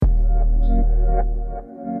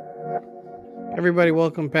Everybody,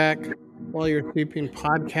 welcome back. While You're Sleeping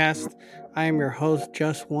podcast. I am your host,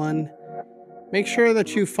 Just One. Make sure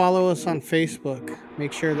that you follow us on Facebook.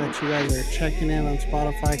 Make sure that you guys are checking in on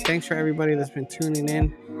Spotify. Thanks for everybody that's been tuning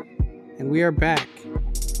in. And we are back.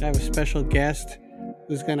 I have a special guest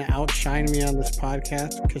who's going to outshine me on this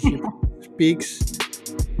podcast because she speaks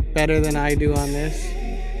better than I do on this.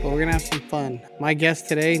 But we're going to have some fun. My guest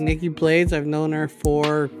today, Nikki Blades. I've known her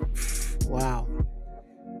for, wow,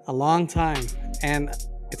 a long time. And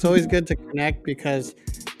it's always good to connect because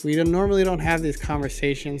we normally don't have these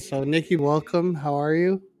conversations. So, Nikki, welcome. How are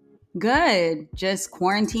you? Good. Just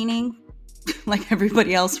quarantining like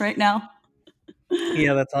everybody else right now.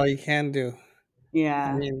 Yeah, that's all you can do. I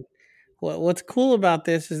Yeah. mean, what's cool about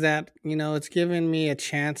this is that, it's given me a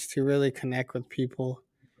chance to really connect with people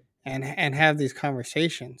and have these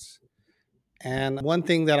conversations. And one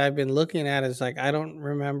thing that I've been looking at is like, I don't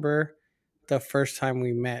remember the first time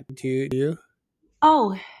we met. Do you?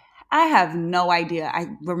 Oh, I have no idea. I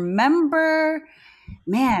remember,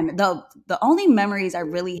 man, the only memories I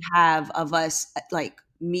really have of us like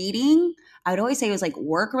meeting, I would always say it was like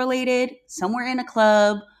work related, somewhere in a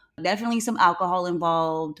club, definitely some alcohol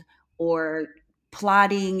involved, or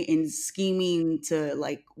plotting and scheming to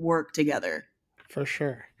like work together. For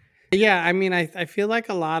sure. Yeah, I mean, I feel like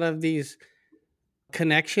a lot of these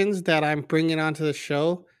connections that I'm bringing onto the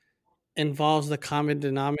show involves the common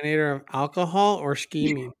denominator of alcohol or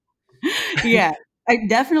scheming. Yeah,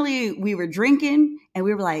 we were drinking and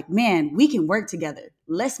we were like, man, we can work together.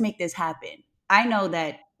 Let's make this happen. I know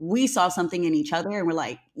that we saw something in each other and we're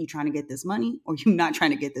like, you trying to get this money or you not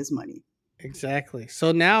trying to get this money? Exactly.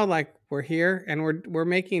 So now like we're here and we're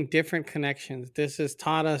making different connections. This has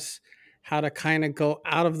taught us how to kind of go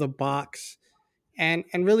out of the box and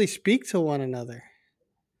really speak to one another.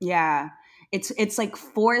 Yeah. It's like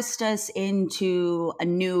forced us into a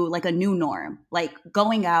new norm. Like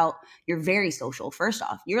going out, you're very social. First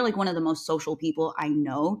off, you're like one of the most social people I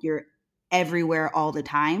know. You're everywhere all the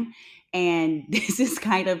time. And this is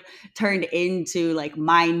kind of turned into like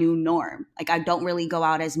my new norm. Like I don't really go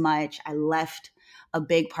out as much. I left a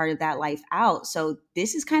big part of that life out. So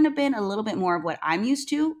this has kind of been a little bit more of what I'm used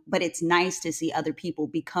to, but it's nice to see other people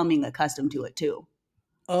becoming accustomed to it too.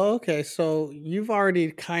 Oh, okay. So you've already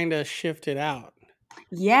kind of shifted out.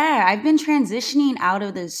 Yeah, I've been transitioning out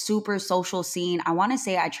of the super social scene. I want to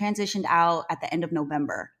say I transitioned out at the end of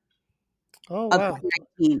November Oh, of wow.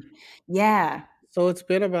 2019. Yeah. So it's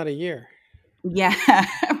been about a year. Yeah,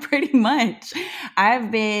 pretty much. I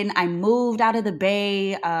moved out of the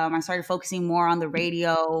Bay. I started focusing more on the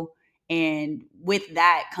radio. And with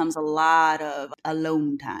that comes a lot of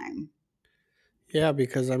alone time. Yeah,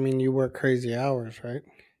 because I mean, you work crazy hours, right?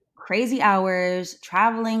 Crazy hours,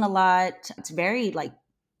 traveling a lot. It's very like,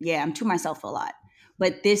 yeah, I'm to myself a lot.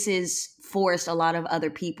 But this is forced a lot of other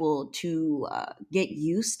people to get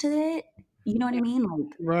used to it. You know what I mean?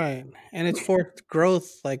 Like, Right. And it's forced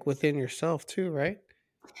growth like within yourself too, right?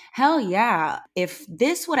 hell yeah. If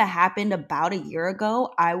this would have happened about a year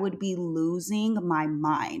ago, I would be losing my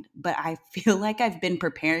mind. But I feel like I've been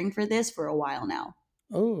preparing for this for a while now.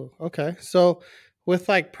 Oh, okay. So with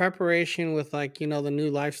like preparation with like, the new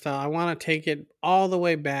lifestyle, I want to take it all the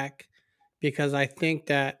way back because I think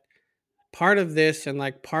that part of this and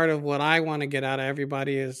like part of what I want to get out of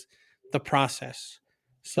everybody is the process.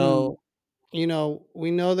 Mm. So,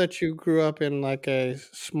 we know that you grew up in like a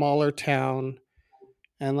smaller town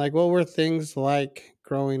and like what were things like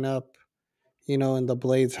growing up, in the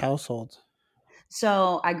Blades household?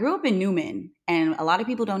 So I grew up in Newman, and a lot of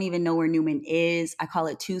people don't even know where Newman is. I call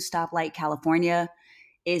it Two Stoplight, California.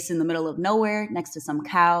 It's in the middle of nowhere next to some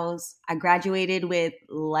cows. I graduated with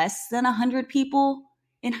less than 100 people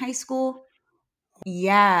in high school.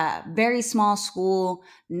 Yeah, very small school,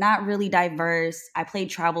 not really diverse. I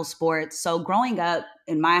played travel sports. So growing up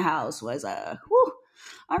in my house was I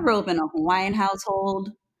grew up in a Hawaiian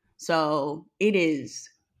household. So it is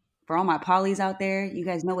for all my polys out there, you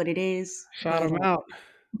guys know what it is. Shout But them out.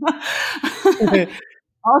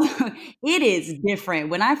 also, it is different.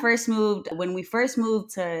 When we first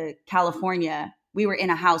moved to California, we were in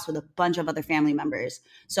a house with a bunch of other family members.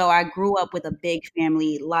 So I grew up with a big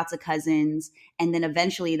family, lots of cousins, and then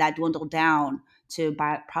eventually that dwindled down to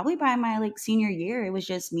probably by my like senior year, it was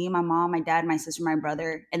just me and my mom, my dad, my sister, my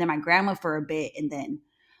brother, and then my grandma for a bit, and then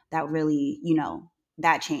that really,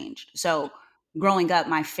 that changed. So growing up,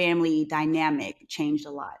 my family dynamic changed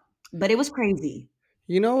a lot, but it was crazy.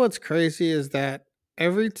 You know what's crazy is that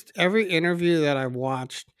every interview that I've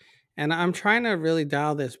watched, and I'm trying to really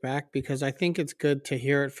dial this back because I think it's good to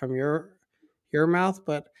hear it from your mouth,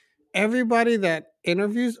 but everybody that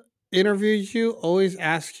interviews interviews you always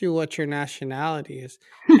ask you what your nationality is.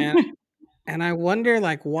 And and I wonder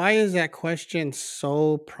like why is that question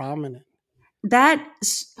so prominent? That,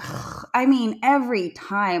 I mean, every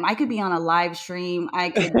time I could be on a live stream,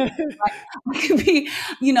 I could be,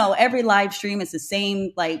 every live stream is the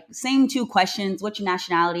same, like same two questions: what's your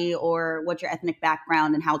nationality, or what's your ethnic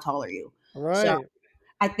background, and how tall are you? So Right.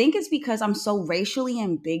 I think it's because I'm so racially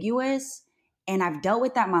ambiguous, and I've dealt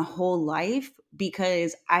with that my whole life,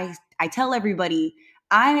 because I tell everybody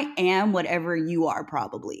I am whatever you are,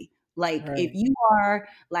 probably. Like if Right. you are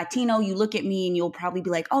Latino, you look at me and you'll probably be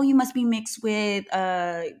like, "Oh, you must be mixed with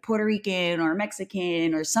Puerto Rican or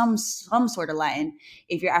Mexican or some sort of Latin."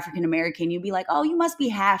 If you're African American, you'd be like, "Oh, you must be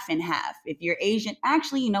half and half." If you're Asian,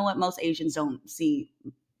 actually, you know what? Most Asians don't see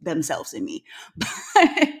themselves in me.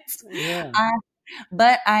 Yeah.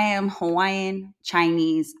 But I am Hawaiian,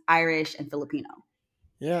 Chinese, Irish, and Filipino.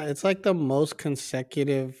 Yeah, it's like the most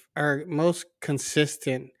consecutive or most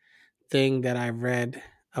consistent thing that I've read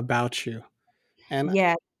about you. And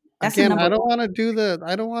Yeah, that's the again, number one. I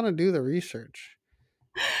don't want to do the research.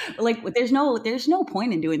 Like, there's no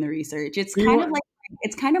point in doing the research. It's Do you kind of want like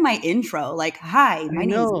it's kind of my intro. Like, hi, I my name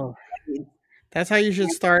is know. Nikki. That's how you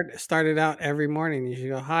should start it out every morning. You should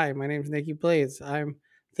go, "Hi, my name's Nikki Blades. I'm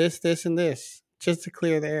this, and this," just to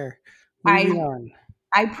clear the air. Moving I on.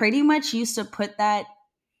 I pretty much used to put that,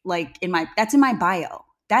 like, that's in my bio.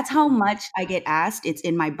 That's how much I get asked. It's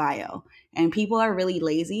in my bio. And people are really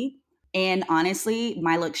lazy. And honestly,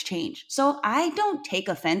 my looks change. So I don't take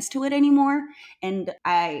offense to it anymore. And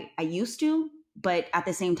I used to, but at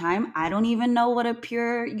the same time, I don't even know what a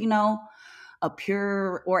pure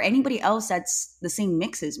or anybody else that's the same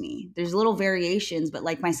mix as me. There's little variations, but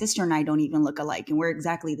like my sister and I don't even look alike, and we're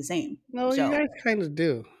exactly the same. No, you So guys kind of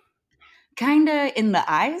do. kind of in the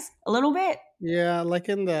eyes a little bit. Yeah, like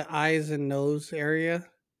in the eyes and nose area,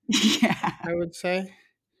 Yeah. I would say.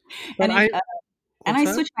 But And I it and what's I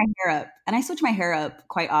that? switch my hair up. And I switch my hair up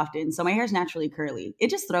quite often. So my hair's naturally curly. It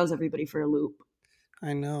just throws everybody for a loop.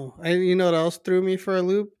 I know. You know what else threw me for a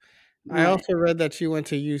loop? I What? also read that you went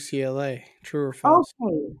to UCLA. True or false?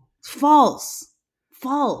 Okay. False.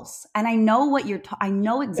 False. And I know I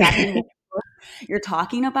know exactly what you're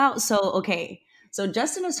talking about. So, okay. So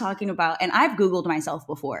Justin was talking about, and I've Googled myself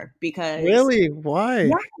before because, Really? Why?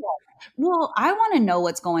 yeah, well, I want to know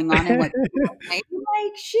what's going on and what people are saying.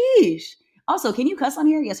 Like, sheesh. Also, can you cuss on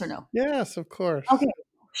here? Yes or no? Yes, of Okay. course.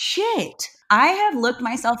 Shit. I have looked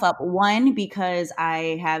myself up, one, because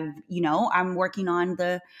I have, I'm working on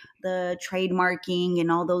the trademarking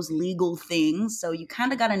and all those legal things. So you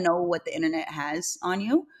kind of got to know what the internet has on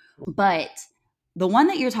you. But the one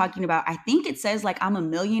that you're talking about, I think it says like I'm a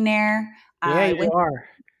millionaire. Yeah, I you went are.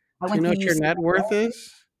 I Do you went know to what your net worth UCLA.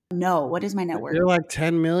 is? No, what is my net worth? You're like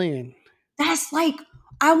 10 million. That's like,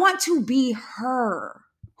 I want to be her.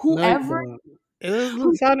 No, you Whoever don't.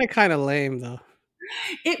 It sounded kind of lame though.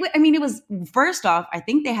 I mean, it was, first off, I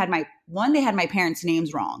think they had my parents'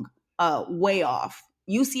 names wrong, way off.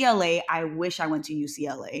 UCLA, I wish I went to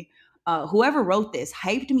UCLA. Whoever wrote this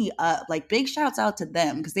hyped me up. Like, big shouts out to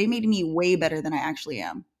them because they made me way better than I actually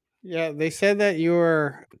am. Yeah, they said that you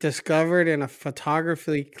were discovered in a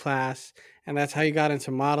photography class and that's how you got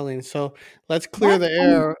into modeling. So let's clear That's the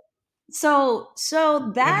air. so so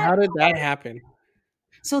And that how did that happen?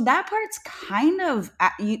 So that part's kind of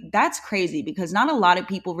that's crazy because not a lot of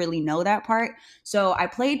people really know that part. So I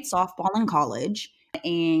played softball in college,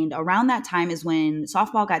 and around that time is when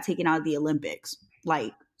softball got taken out of the Olympics.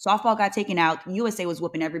 Like, softball got taken out, USA was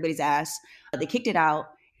whooping everybody's ass. They kicked it out,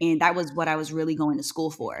 and that was what I was really going to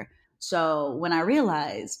school for. So when I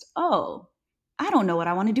realized, oh, I don't know what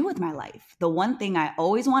I want to do with my life. The one thing I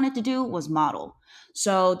always wanted to do was model.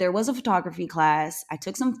 So there was a photography class. I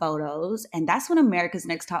took some photos, and that's when America's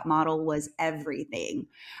Next Top Model was everything.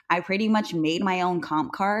 I pretty much made my own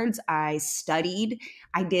comp cards. I studied.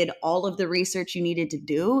 I did all of the research you needed to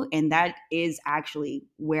do, and that is actually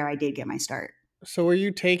where I did get my start. So were you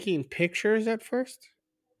taking pictures at first?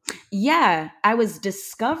 Yeah, I was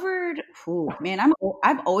discovered. Ooh, man,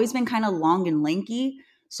 I've always been kind of long and lanky.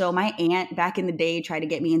 So my aunt back in the day tried to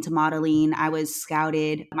get me into modeling. I was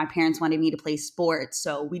scouted. My parents wanted me to play sports,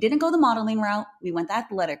 so we didn't go the modeling route. We went the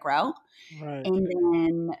athletic route. Right. And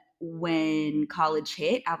then when college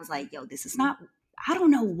hit, I was like, "Yo, this is not. I don't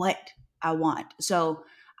know what I want." So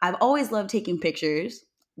I've always loved taking pictures.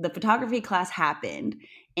 The photography class happened,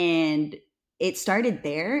 and it started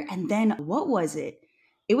there. And then what was it?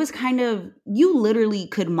 It was kind of, you literally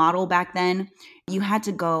could model back then. You had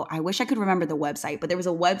to go, I wish I could remember the website, but there was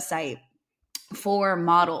a website for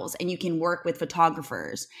models, and you can work with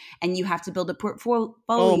photographers, and you have to build a Oh,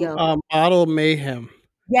 portfolio. Model Mayhem.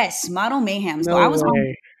 Yes, Model Mayhem. So No I was on.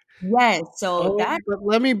 way. Yes, so Oh, that. but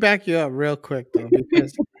let me back you up real quick though,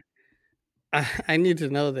 because I need to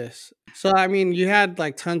know this. So, I mean, you had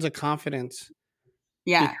like tons of confidence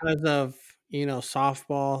Yeah. because of,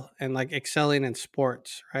 softball and like excelling in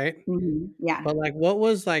sports, right? Yeah. But like, what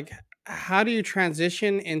was like, how do you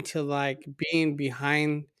transition into like being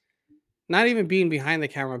behind, not even being behind the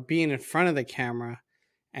camera, being in front of the camera,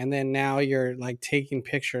 and then now you're like taking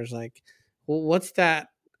pictures? Like, what's that?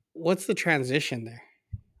 What's the transition there?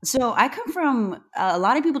 So I come from a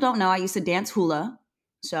lot of people don't know I used to dance hula.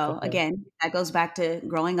 So Okay. again, that goes back to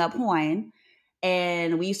growing up Hawaiian,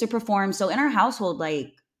 and we used to perform. So in our household,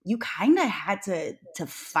 like you kind of had to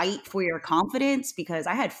fight for your confidence because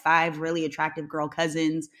I had five really attractive girl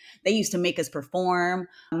cousins. They used to make us perform.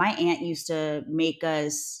 My aunt used to make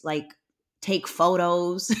us like take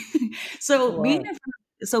photos. so being Wow. in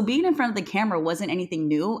being in front of the camera wasn't anything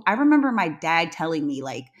new. I remember my dad telling me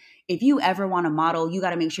like if you ever want to model, you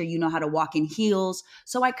got to make sure you know how to walk in heels.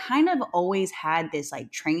 So I kind of always had this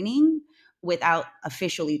like training without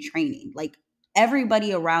officially training. Like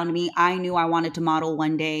everybody around me, I knew I wanted to model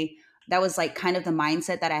one day. That was like kind of the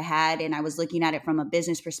mindset that I had. And I was looking at it from a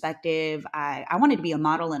business perspective. I wanted to be a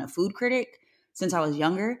model and a food critic since I was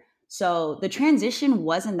younger. So the transition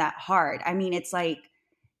wasn't that hard. I mean, it's like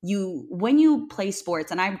when you play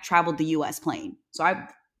sports, and I've traveled the US playing. So I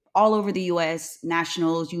all over the US,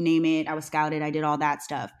 nationals, you name it. I was scouted, I did all that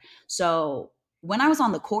stuff. So when I was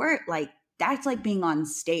on the court, like that's like being on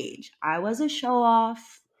stage. I was a show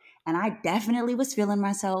off and I definitely was feeling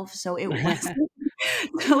myself. So it wasn't,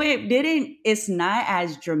 so it didn't, it's not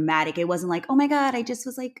as dramatic. It wasn't like, oh my God, I just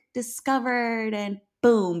was like discovered and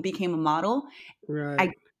boom, became a model. I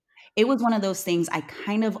Right. it was one of those things I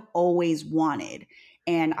kind of always wanted.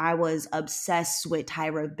 And I was obsessed with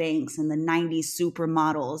Tyra Banks and the 90s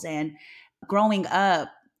supermodels. And growing up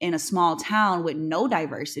in a small town with no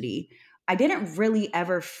diversity, I didn't really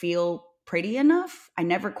ever feel pretty enough. I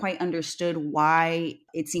never quite understood why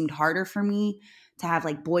it seemed harder for me to have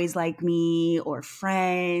like boys like me or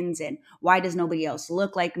friends, and why does nobody else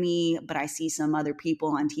look like me but I see some other people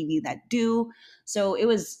on TV that do. So it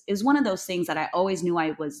was one of those things that I always knew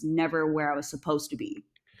I was never where I was supposed to be.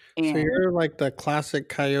 So And you're like the classic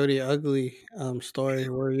Coyote Ugly story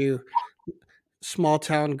where you small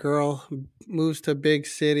town girl moves to big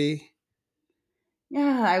city.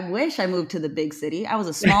 yeah, I wish I moved to the big city. I was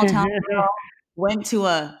a small town girl, went to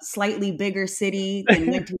a slightly bigger city, then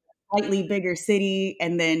went to a slightly bigger city,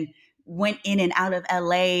 and then went in and out of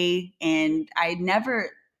LA. And I never,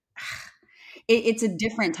 it's a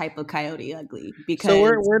different type of coyote ugly So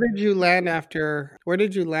because where did you land after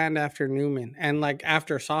Newman and like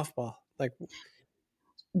after softball? Like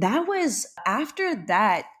that was after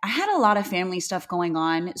that. I had a lot of family stuff going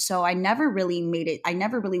on. So I never really made it, I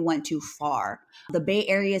never really went too far. The Bay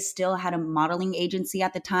Area still had a modeling agency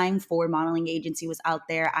at the time. Ford Modeling Agency was out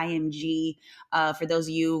there, IMG. For those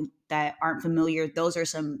of you that aren't familiar, those are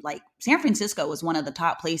some like San Francisco was one of the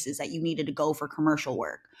top places that you needed to go for commercial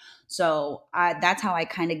work. So that's how I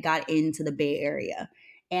kind of got into the Bay Area.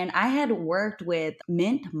 And I had worked with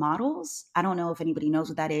Mint Models. I don't know if anybody knows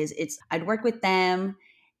what that is. I'd worked with them,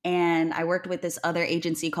 and I worked with this other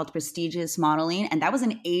agency called Prestigious Modeling, and that was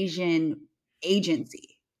an Asian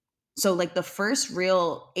agency. So like the first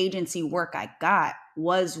real agency work I got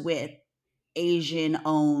was with Asian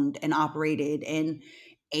owned and operated and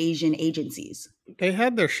Asian agencies. they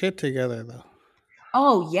had their shit together though.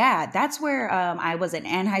 Oh yeah, that's where I was at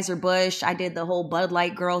Anheuser Busch. I did the whole Bud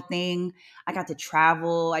Light girl thing. I got to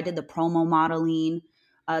travel. I did the promo modeling.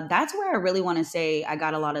 That's where I really want to say I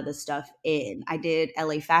got a lot of the stuff in. I did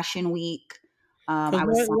LA Fashion Week. Because I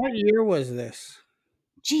was, what year was this?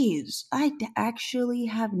 geez, actually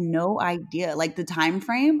have no idea. Like the time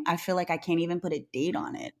frame, I feel like I can't even put a date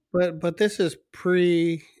on it. But this is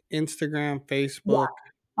pre Instagram, Yeah. Facebook,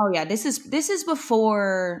 Oh yeah, this is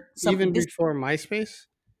before some even this. before MySpace.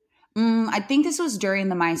 I think this was during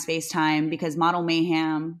the MySpace time because Model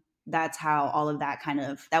Mayhem, that's how all of that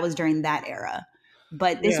that was during that era.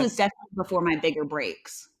 But this Yeah, was definitely before my bigger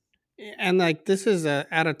breaks. and like this is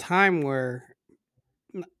at a time where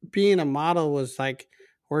being a model was like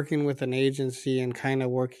working with an agency and kind of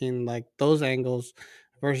working like those angles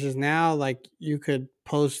versus now like you could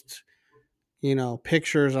post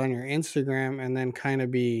pictures on your Instagram and then kind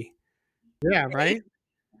of be yeah, right.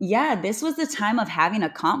 Yeah, this was the time of having a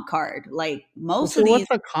comp card. Like Well, most so of these.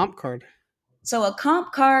 what's a comp card? So a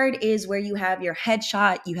comp card is where you have your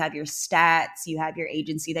headshot, you have your stats, you have your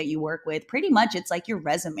agency that you work with. Pretty much it's like your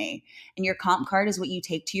resume. And your comp card is what you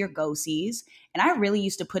take to your go-sees. And I really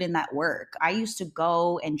used to put in that work. I used to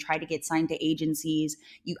go and try to get signed to agencies.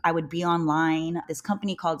 I would be online. This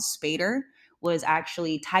company called Spader was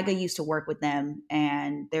actually Tyga used to work with them,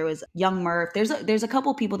 and there was Young Murph. There's a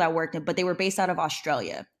couple people that worked it, but they were based out of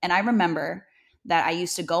Australia. And I remember that I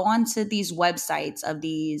used to go onto these websites of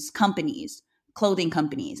these companies, clothing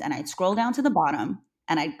companies, and I'd scroll down to the bottom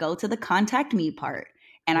and I'd go to the contact me part,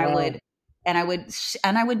 and I Wow. would and I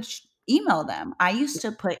would email them. I used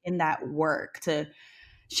to put in that work to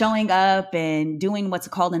showing up and doing what's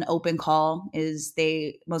called an open call. Is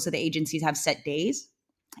they Most of the agencies have set days,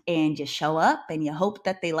 and you show up and you hope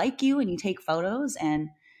that they like you and you take photos. And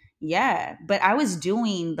yeah, but I was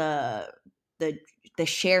doing the the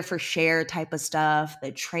share for share type of stuff,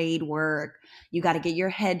 the trade work. You got to get your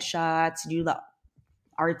headshots, do the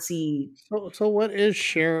artsy So what is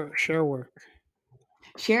share work?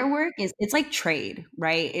 share work. Is It's like trade,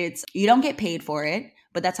 right? It's You don't get paid for it,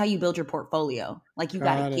 but that's how you build your portfolio. Like, you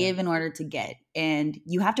got to Got it. give in order to get, and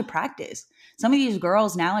you have to practice. Some of these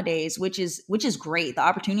girls nowadays, which is great. The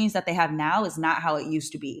opportunities that they have now is not how it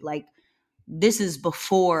used to be. Like, this is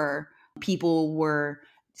before people were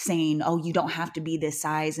saying, "Oh, you don't have to be this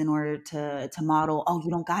size in order to model. Oh, you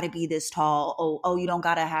don't got to be this tall. Oh, you don't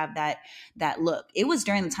got to have that look." It was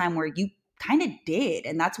during the time where you kind of did,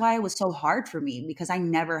 and that's why it was so hard for me, because I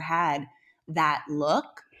never had that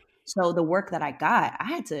look. So the work that I got, I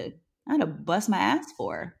had to bust my ass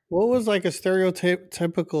for. What was like a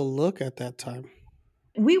stereotypical look at that time?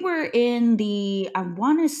 We were in the, I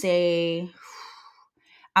want to say,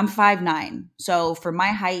 I'm 5'9". So for my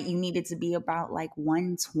height, you needed to be about like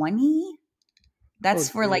 120. Oh, That's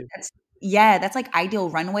for like geez. that's like ideal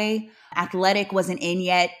runway. Athletic wasn't in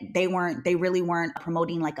yet. They really weren't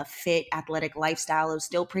promoting like a fit athletic lifestyle. It was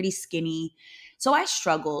still pretty skinny. So I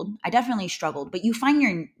struggled. I definitely struggled, but you find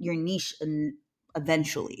your niche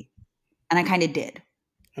eventually. And I kind of did.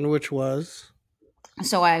 And which was?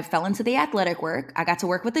 So I fell into the athletic work. I got to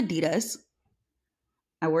work with Adidas.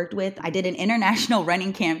 I did an international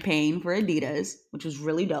running campaign for Adidas, which was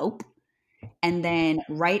really dope. And then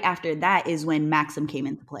right after that is when Maxim came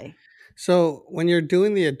into play. So when you're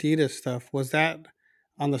doing the Adidas stuff, was that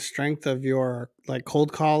on the strength of your like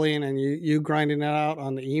cold calling and you grinding it out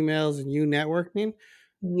on the emails and you networking?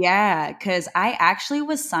 Yeah, because I actually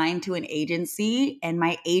was signed to an agency, and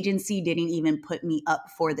my agency didn't even put me up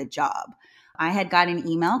for the job. I had got an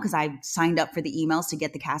email because I signed up for the emails to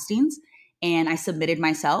get the castings, and I submitted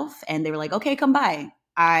myself, and they were like, "Okay, come by."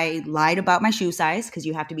 I lied about my shoe size because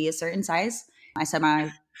you have to be a certain size. I said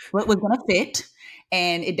my foot was going to fit,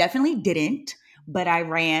 and it definitely didn't. But I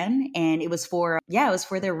ran, and it was for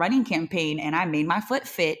their running campaign, and I made my foot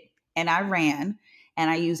fit, and I ran, and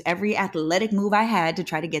I used every athletic move I had to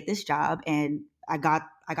try to get this job, and I got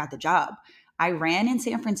the job. I ran in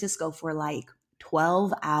San Francisco for like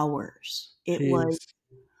 12 hours. It was Jeez.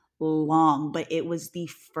 long, but it was the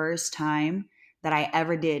first time that I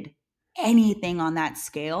ever did anything on that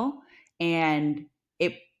scale, and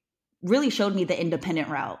it really showed me the independent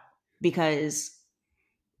route, because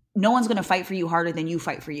no one's going to fight for you harder than you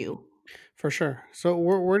fight for you. For sure. So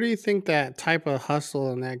where do you think that type of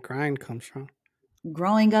hustle and that grind comes from?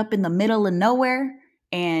 Growing up in the middle of nowhere,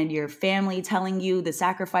 and your family telling you the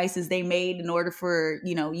sacrifices they made in order for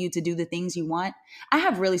you to do the things you want. I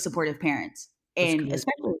have really supportive parents, That's and good.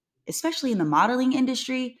 especially in the modeling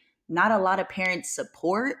industry, not a lot of parents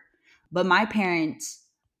support, but my parents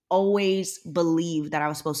always believed that I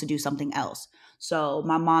was supposed to do something else. So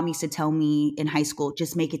my mom used to tell me in high school,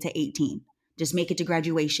 just make it to 18, just make it to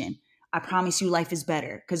graduation. I promise you life is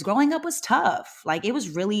better. Because growing up was tough. Like, it was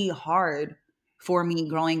really hard for me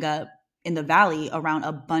growing up in the valley around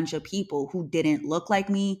a bunch of people who didn't look like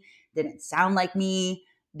me, didn't sound like me,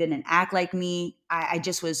 didn't act like me. I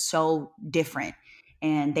just was so different.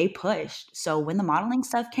 And they pushed. So when the modeling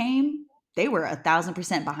stuff came, they were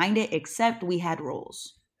 1,000% behind it, except we had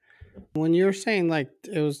rules. When you're saying like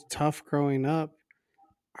it was tough growing up,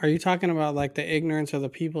 are you talking about like the ignorance of the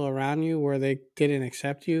people around you where they didn't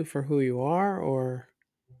accept you for who you are or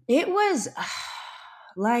It was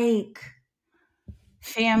like,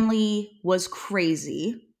 family was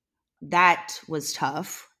crazy. That was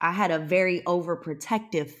tough. I had a very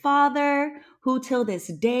overprotective father who, till this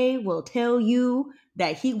day, will tell you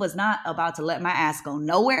that he was not about to let my ass go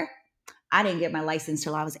nowhere. I didn't get my license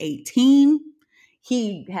till I was 18.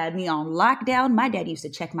 He had me on lockdown. My dad used to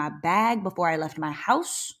check my bag before I left my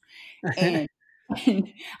house. And, and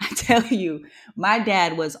I tell you, my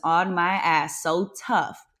dad was on my ass so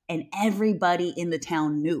tough. and everybody in the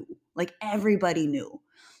town knew. Like everybody knew.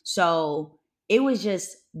 So it was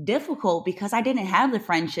just difficult because I didn't have the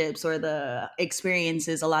friendships or the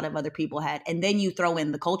experiences a lot of other people had. And then you throw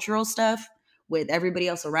in the cultural stuff with everybody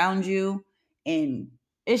else around you, and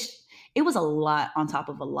it was a lot on top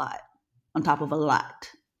of a lot on top of a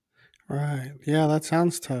lot. Right. Yeah, that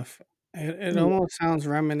sounds tough. It Yeah. almost sounds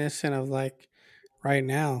reminiscent of like right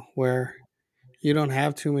now where you don't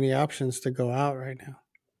have too many options to go out right now.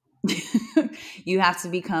 You have to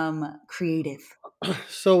become creative.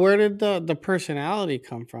 So where did the personality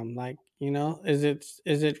come from? Like, is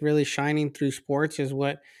it really shining through sports is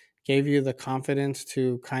what gave you the confidence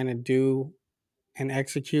to kind of do and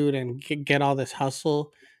execute and get all this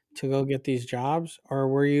hustle to go get these jobs? Or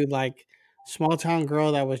were you like small town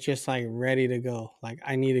girl that was just like ready to go? Like,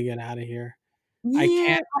 I need to get out of here. I Yeah.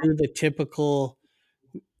 can't do the typical,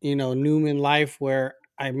 Newman life where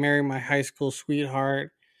I marry my high school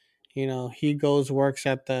sweetheart. He goes works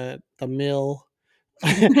at the mill.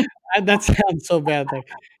 That sounds so bad. Like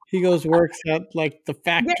he goes works at like the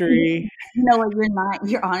Yeah, factory. you know what?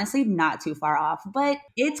 You're honestly not too far off, but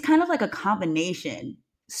it's kind of like a combination.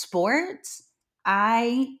 Sports,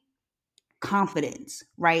 I confidence,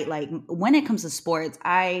 right? Like when it comes to sports,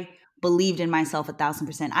 I believed in myself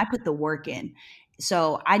 1,000%. I put the work in.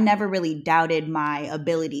 So I never really doubted my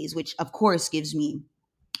abilities, which of course gives me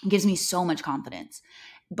so much confidence.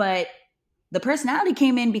 But the personality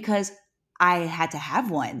came in because I had to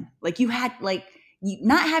have one. Like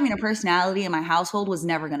not having a personality in my household was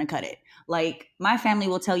never going to cut it. Like my family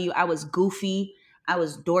will tell you I was goofy, I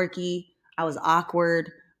was dorky, I was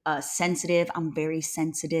awkward, sensitive. I'm very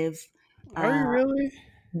sensitive. Are you Uh, really?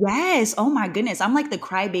 yes. Oh my goodness. I'm like the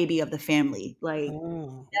crybaby of the family. Like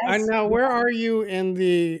Oh. And that's now where are you in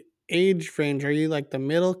the age range? Are you like the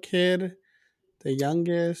middle kid, the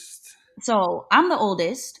youngest? so I'm the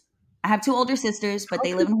oldest. I have two older sisters, but How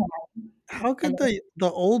they live could in Hawaii. how And could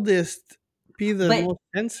the oldest be the but most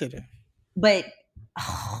sensitive? but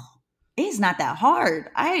it's not that hard.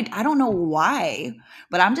 I don't know why,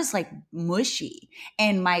 but I'm just like mushy,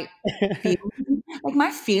 and feelings,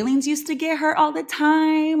 my feelings used to get hurt all the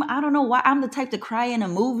time. I don't know why. I'm the type to cry in a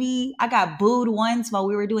movie. I got booed once while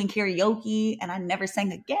we were doing karaoke, and I never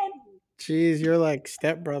sang again. Jeez, you're like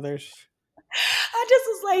stepbrothers. I just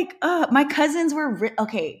was like, my cousins were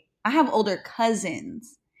okay. I have older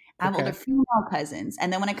cousins. I have older Okay. female cousins,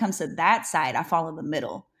 and then when it comes to that side, I fall in the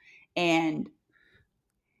middle, and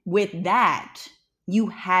with that, you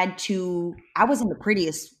had to I wasn't the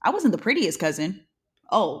prettiest cousin.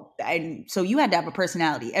 Oh, and so you had to have a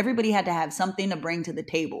personality. Everybody had to have something to bring to the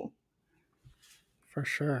table. For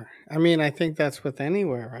sure. I mean, I think that's with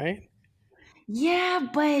anywhere, right? Yeah,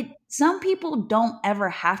 but some people don't ever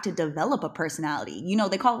have to develop a personality.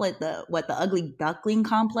 They call it the ugly duckling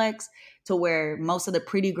complex, to where most of the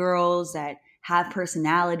pretty girls that have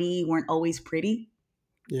personality weren't always pretty.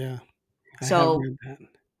 Yeah, I have So read that.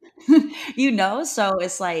 so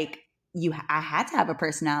it's like I had to have a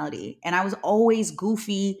personality, and I was always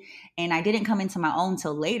goofy, and I didn't come into my own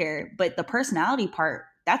till later. But the personality part,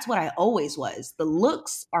 that's what I always was. The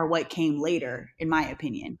looks are what came later, in my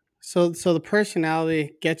opinion. So the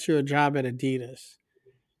personality gets you a job at Adidas,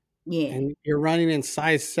 Yeah. and you're running in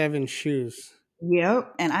size 7 shoes.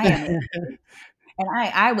 Yep. And I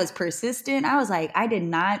was persistent. I was like, I did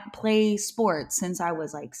not play sports since I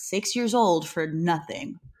was like 6 years old for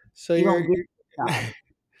nothing. So You you're, don't get you're a job.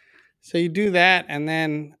 so you do that, and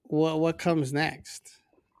then what comes next?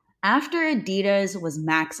 After Adidas was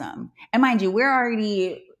Maxim. And mind you, we're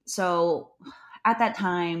already so at that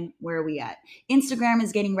time, where are we at? Instagram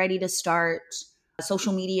is getting ready to start.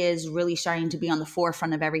 Social media is really starting to be on the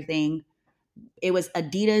forefront of everything. It was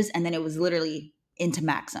Adidas, and then it was literally into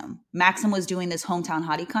Maxim. Maxim was doing this hometown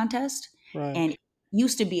hottie contest, Right. and it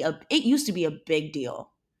used to be a big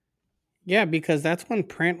deal. Yeah, because that's when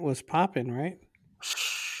print was popping, right?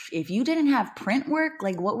 If you didn't have print work,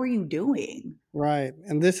 like what were you doing? Right.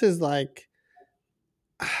 And this is like,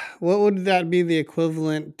 what would that be the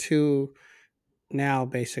equivalent to now,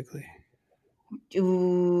 basically?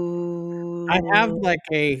 I have Ooh, like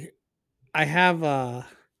I have a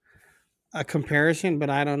comparison, but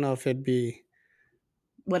I don't know if it'd be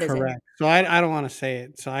what is it? correct. So I don't want to say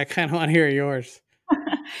it. So I kind of want to hear yours.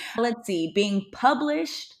 Let's see, being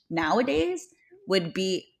published nowadays would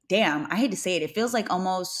be, damn, I hate to say it. It feels like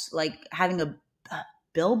almost like having a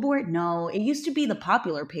billboard. No, it used to be the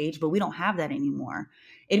popular page, but we don't have that anymore.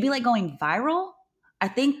 It'd be like going viral. I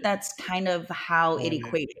think that's kind of how it Right.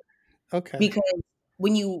 equated, Okay. because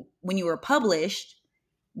when you were published,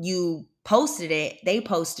 they posted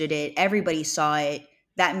it, everybody saw it.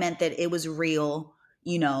 That meant that it was real.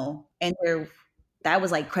 and that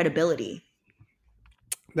was like credibility.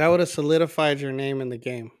 That would have solidified your name in the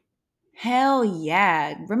game. Hell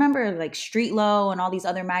yeah. Remember like Street Low and all these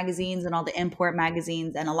other magazines and all the import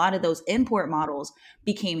magazines, and a lot of those import models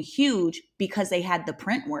became huge because they had the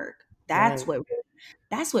print work. Right.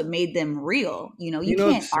 That's what made them real. You You know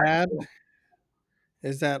can't what's sad argue.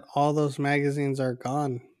 is that all those magazines are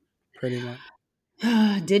gone, pretty much.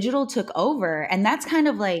 Digital took over, and that's kind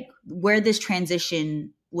of like where this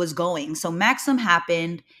transition was going. So Maxim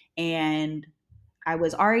happened, and I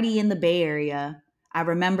was already in the Bay Area. I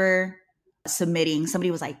remember submitting.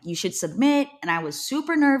 Somebody was like, "You should submit," and I was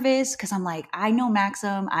super nervous because I'm like, I know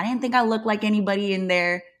Maxim. I didn't think I looked like anybody in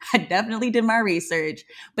there. I definitely did my research,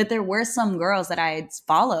 but there were some girls that I had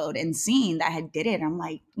followed and seen that had did it. I'm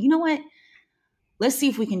like, you know what? Let's see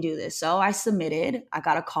if we can do this. So I submitted, I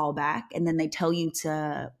got a call back, and then they tell you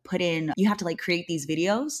to put in, you have to like create these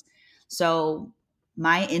videos. So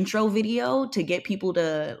my intro video to get people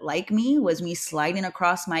to like me was me sliding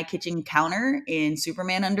across my kitchen counter in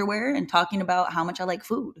Superman underwear and talking about how much I like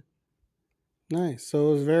food. Nice. So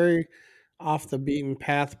it was very off the beaten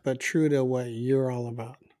path, but true to what you're all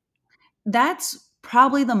about. That's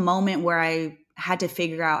probably the moment where I had to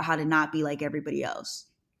figure out how to not be like everybody else.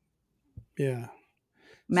 Yeah.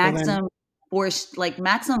 So then, Maxim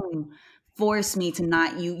Maxim forced me to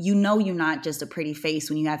not you're not just a pretty face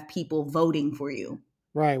when you have people voting for you.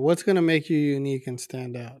 right. What's going to make you unique and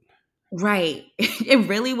stand out? Right. It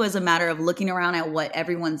really was a matter of looking around at what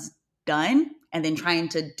everyone's done and then trying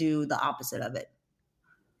to do the opposite of it.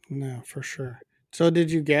 No, for sure. So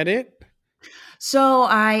did you get it? So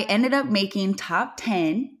I ended up making top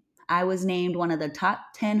 10. I was named one of the top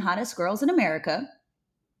 10 hottest girls in America.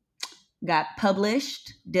 Got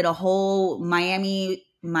published, did a whole Miami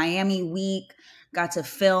week, got to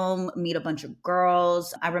film, meet a bunch of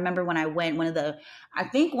girls. I remember when I went, I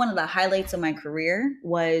think one of the highlights of my career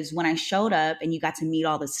was when I showed up and you got to meet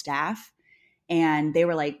all the staff, and they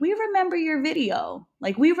were like, "We remember your video.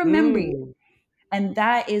 Like, we remember you." Mm, And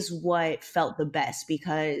that is what felt the best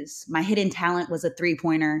because my hidden talent was a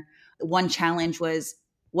 3-pointer. One challenge was,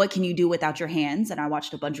 what can you do without your hands? And I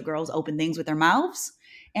watched a bunch of girls open things with their mouths,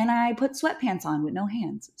 and I put sweatpants on with no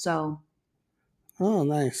hands. So, oh,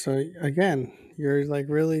 nice. So again, you're like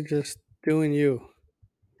really just doing you,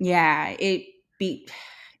 yeah, be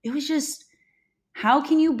it was just, how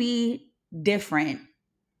can you be different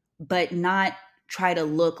but not try to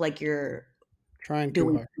look like you're trying too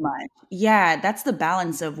doing hard. too much? Yeah, that's the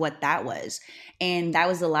balance of what that was. And that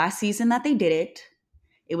was the last season that they did it.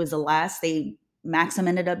 It was the last. They Maxim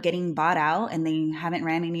ended up getting bought out, and they haven't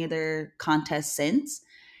ran any other contests since.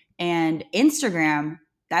 And Instagram,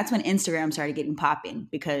 that's when Instagram started getting popping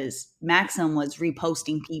because Maxim was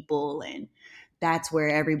reposting people, and that's where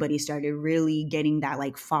everybody started really getting that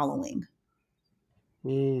like following.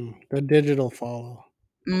 The digital follow.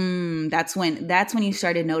 That's when you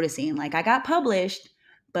started noticing. Like, I got published,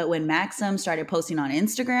 but when Maxim started posting on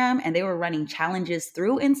Instagram and they were running challenges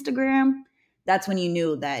through Instagram, that's when you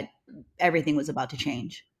knew that everything was about to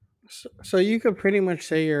change. So you could pretty much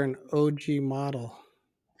say you're an OG model.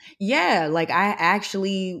 Yeah, like I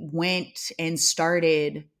actually went and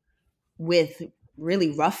started with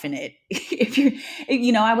really roughing it.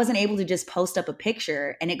 If I wasn't able to just post up a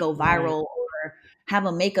picture and it go Right. viral or have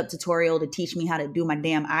a makeup tutorial to teach me how to do my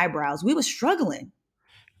damn eyebrows. We was struggling.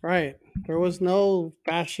 Right. There was no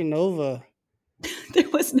Fashion Nova. There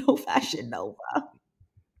was no Fashion Nova.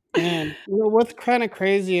 And what's kind of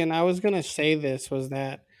crazy, and I was gonna say this was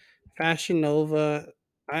that Fashion Nova.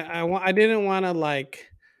 I didn't want to like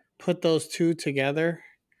put those two together,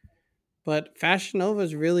 but Fashion Nova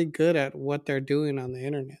is really good at what they're doing on the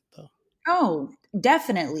internet, though. Oh,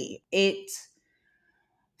 definitely. It's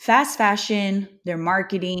fast fashion, their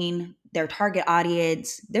marketing, their target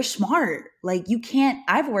audience, they're smart. Like, you can't,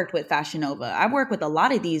 I've worked with Fashion Nova. I've worked with a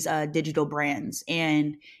lot of these digital brands.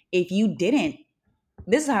 And if you didn't,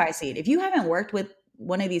 this is how I see it. If you haven't worked with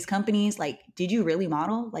one of these companies, like, did you really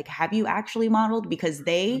model? Like, have you actually modeled? Because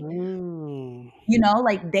Mm,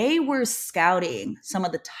 like they were scouting some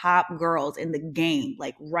of the top girls in the game,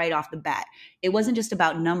 like right off the bat. It wasn't just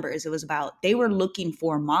about numbers, it was about they were looking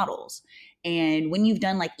for models. And when you've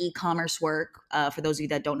done like e-commerce work, for those of you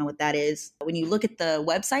that don't know what that is, when you look at the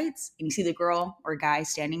websites and you see the girl or guy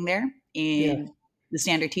standing there yeah. in the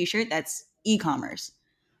standard t-shirt, that's e-commerce.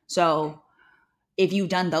 So if you've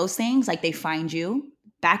done those things, like they find you.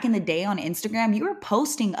 Back in the day on Instagram, you were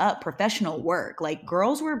posting up professional work. Like,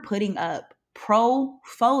 girls were putting up pro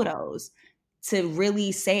photos to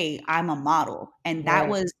really say, I'm a model. And that Right.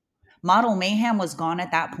 was, Model Mayhem was gone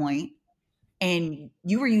at that point. and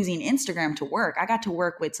you were using Instagram to work. I got to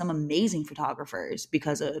work with some amazing photographers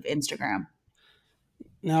because of Instagram.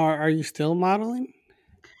 Now, are you still modeling?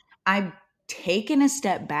 I've taken a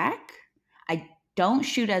step back. I don't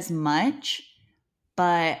shoot as much,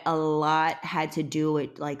 but a lot had to do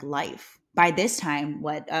with like life. By this time,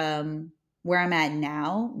 where I'm at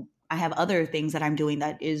now, I have other things that I'm doing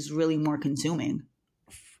that is really more consuming.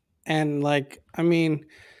 And like, I mean,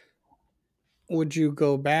 would you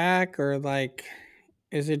go back, or like,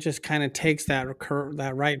 is it just kind of takes that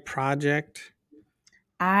right project?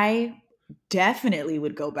 I definitely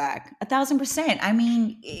would go back 1,000%. I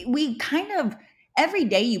mean, we kind of every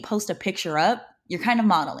day you post a picture up, you're kind of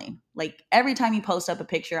modeling. Like every time you post up a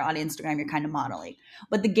picture on Instagram, you're kind of modeling.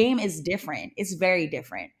 But the game is different. It's very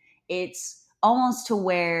different. It's almost to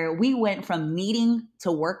where we went from needing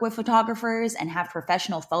to work with photographers and have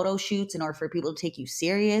professional photo shoots in order for people to take you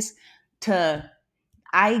serious to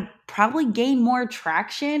I probably gain more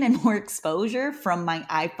traction and more exposure from my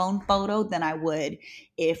iPhone photo than I would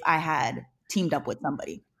if I had teamed up with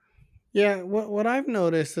somebody. Yeah, what I've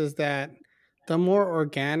noticed is that the more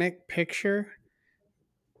organic picture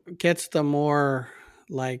gets the more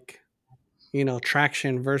like,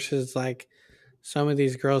 traction versus like some of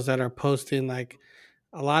these girls that are posting like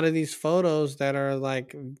a lot of these photos that are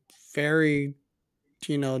like very,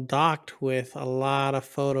 docked with a lot of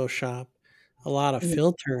Photoshop, a lot of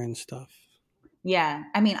filter and stuff. Yeah.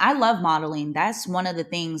 I mean, I love modeling. That's one of the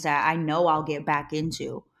things that I know I'll get back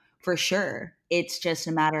into for sure. It's just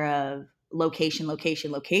a matter of location,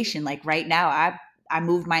 location, location. Like right now, I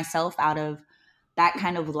moved myself out of that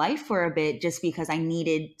kind of life for a bit just because I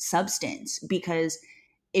needed substance. Because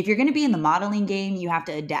if you're going to be in the modeling game, you have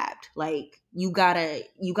to adapt. Like you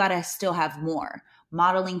gotta still have more.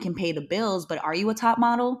 Modeling can pay the bills, but are you a top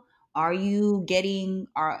model? Are you getting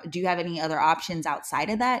are do you have any other options outside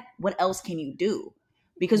of that? What else can you do?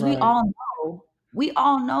 Because Right. we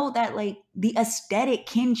all know that like the aesthetic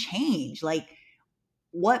can change. Like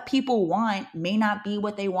what people want may not be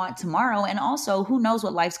what they want tomorrow, and also who knows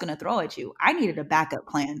what life's going to throw at you. I needed a backup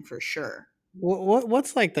plan for sure.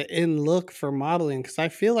 What's like the in look for modeling? Because I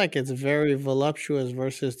feel like it's very voluptuous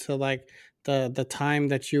versus to like the time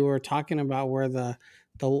that you were talking about, where the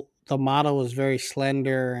model was very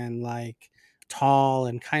slender and like tall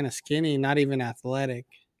and kind of skinny, not even athletic.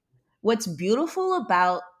 What's beautiful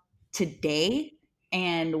about today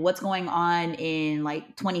and what's going on in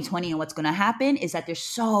like 2020 and what's going to happen is that there's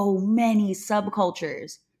so many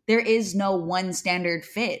subcultures. There is no one standard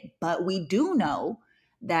fit, but we do know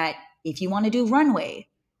that if you want to do runway,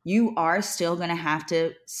 you are still going to have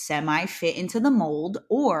to semi fit into the mold,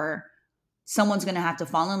 or someone's going to have to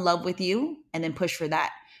fall in love with you and then push for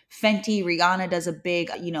that. Fenty, Rihanna does a big,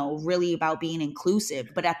 really about being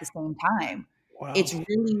inclusive, but at the same time, Wow. it's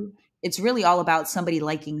really it's really all about somebody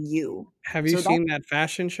liking you. Have you So that seen that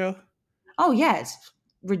fashion show? oh yeah, it's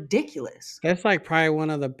ridiculous. That's like probably one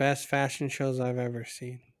of the best fashion shows I've ever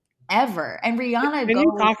seen. Ever. And Rihanna Can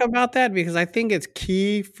you goes talk about that? Because I think it's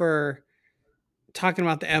key for talking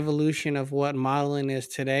about the evolution of what modeling is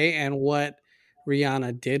today and what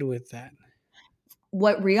Rihanna did with that.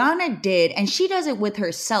 what Rihanna did, and she does it with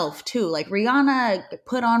herself too. Like Rihanna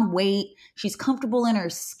put on weight, she's comfortable in her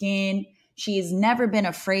skin. She's never been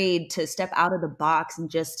afraid to step out of the box and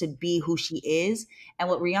just to be who she is. And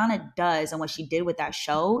what Rihanna does and what she did with that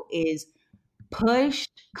show is push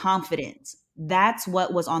confidence. That's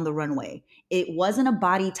what was on the runway. It wasn't a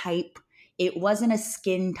body type, it wasn't a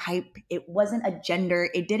skin type, it wasn't a gender,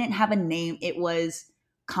 it didn't have a name, it was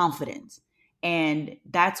confidence. And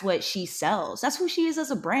that's what she sells. That's who she is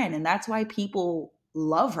as a brand. And that's why people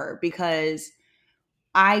love her because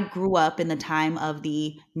I grew up in the time of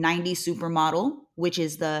the 90s supermodel, which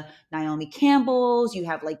is the Naomi Campbells. You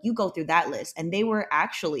have like, you go through that list, and they were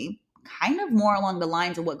actually kind of more along the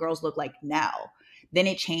lines of what girls look like now. Then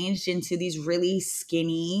it changed into these really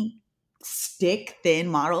skinny, stick thin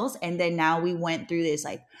models. And then now we went through this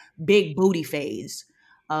like big booty phase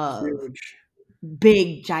of Huge.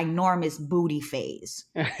 big, ginormous booty phase.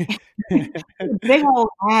 Big old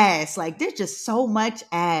ass. Like there's just so much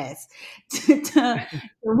ass to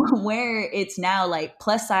where it's now like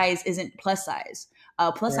plus size isn't plus size.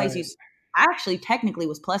 Plus size Right. used actually technically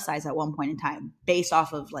was plus size at one point in time based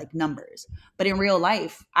off of like numbers. But in real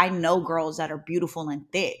life, I know girls that are beautiful and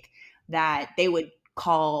thick that they would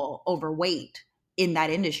call overweight in that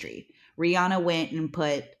industry. Rihanna went and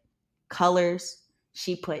put colors,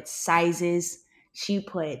 she put sizes, she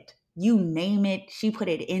put you name it, she put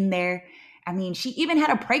it in there. I mean, she even had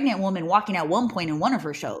a pregnant woman walking at one point in one of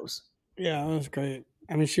her shows. Yeah, that was great.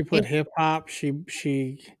 I mean, she put It, hip hop. She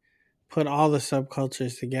put all the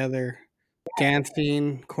subcultures together.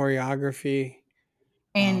 dancing, choreography,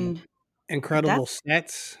 um, And incredible that's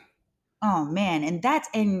sets. oh man,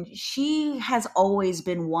 and she has always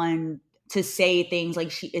been one to say things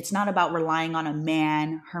like it's not about relying on a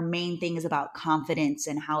man. Her main thing is about confidence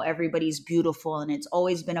and how everybody's beautiful, and it's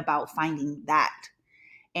always been about finding that.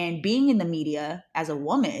 And being in the media as a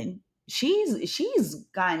woman, she's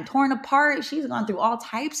gotten torn apart. She's gone through all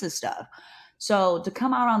types of stuff. So to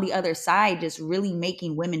come out on the other side, just really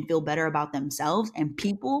making women feel better about themselves and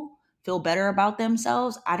people feel better about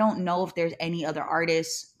themselves. I don't know if there's any other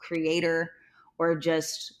artist, creator, or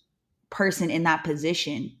just person in that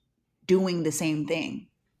position doing the same thing.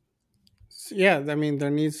 Yeah, I mean, there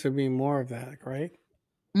needs to be more of that, right?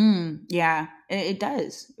 Yeah, it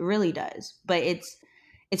does. It really does. But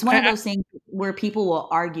it's one of I, those things where people will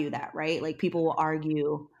argue that, right? Like people will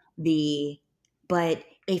argue the but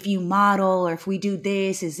if you model or if we do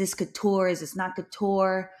this, is this couture? Is this not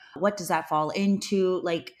couture? What does that fall into?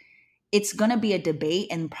 Like it's going to be a debate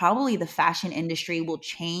and probably the fashion industry will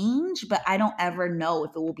change, but I don't ever know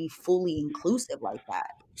if it will be fully inclusive like that.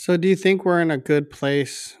 so, do you think we're in a good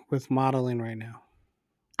place with modeling right now?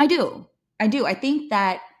 I do. I do. I think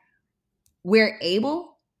that we're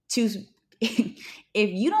able to if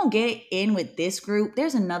you don't get in with this group,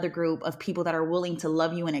 there's another group of people that are willing to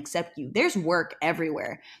love you and accept you. There's work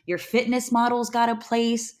everywhere. Your fitness models got a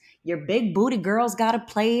place, your big booty girls got a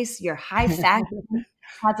place, your high fashion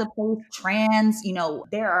has a place, trans,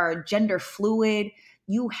 there are gender fluid,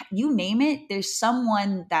 you name it, there's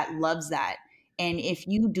someone that loves that. And if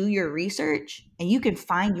you do your research and you can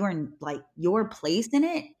find your place in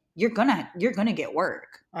it, you're gonna get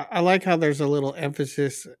work. I like how there's a little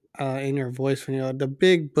emphasis in your voice when you're like, the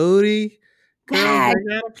big booty girls Yeah, that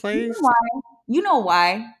got a you know place. why? You know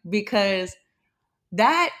why? Because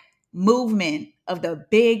that movement of the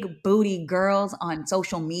big booty girls on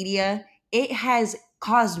social media, it has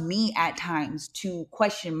caused me at times to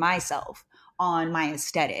question myself on my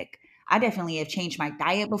aesthetic. I definitely have changed my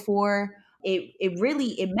diet before. It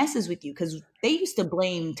really it messes with you because they used to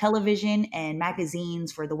blame television and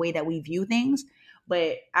magazines for the way that we view things.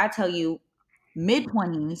 But I tell you, mid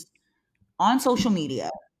 20s on social media,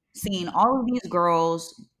 seeing all of these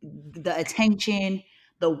girls, the attention,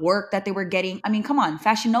 the work that they were getting. I mean, come on,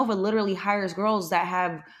 Fashion Nova literally hires girls that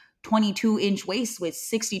have 22-inch waists with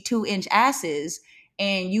 62-inch asses.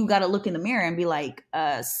 And you got to look in the mirror and be like,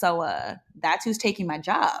 that's who's taking my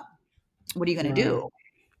job. What are you going to Right. do?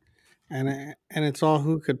 And it's all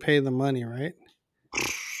who could pay the money, right?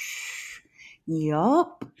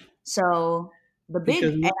 Yup. So the big,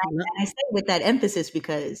 Because and I say with that emphasis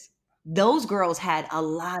because those girls had a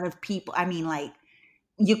lot of people. I mean, like,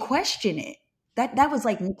 you question it. That was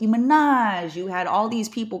like Nicki Minaj. You had all these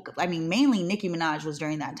people. I mean, mainly Nicki Minaj was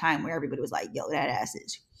during that time where everybody was like, "Yo, that ass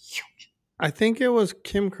is huge." I think it was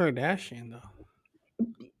Kim Kardashian though.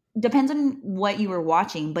 Depends on what you were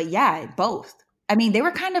watching, but yeah, both. I mean, they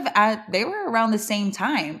were around the same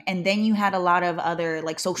time, and then you had a lot of other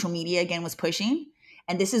like social media again was pushing,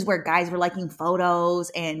 and this is where guys were liking photos,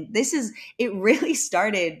 and it really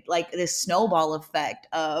started like this snowball effect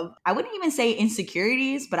of I wouldn't even say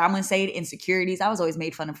insecurities, but I'm gonna say it insecurities. I was always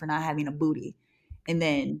made fun of for not having a booty, and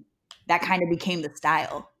then that kind of became the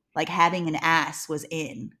style. Like having an ass is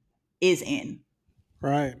in.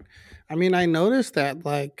 Right. I mean, I noticed that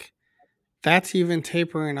like that's even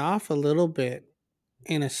tapering off a little bit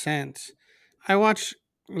in a sense. I watch,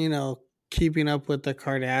 you know, keeping up with the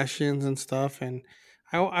Kardashians and stuff, and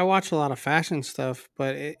I watch a lot of fashion stuff,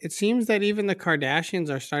 but it seems that even the Kardashians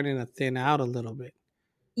are starting to thin out a little bit.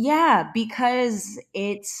 Yeah, because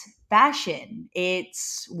it's fashion.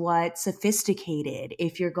 It's what sophisticated.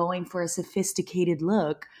 If you're going for a sophisticated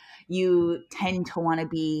look, you tend to want to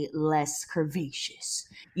be less curvaceous.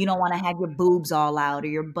 You don't want to have your boobs all out or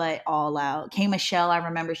your butt all out. K Michelle, I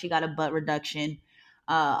remember she got a butt reduction.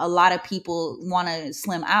 A lot of people want to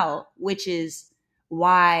slim out, which is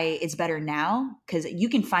why it's better now because you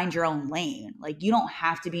can find your own lane. Like you don't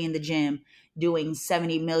have to be in the gym doing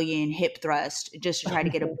 70 million hip thrust just to try to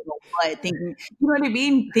get a big old butt, thinking, you know what I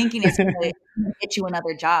mean? Thinking it's going to get you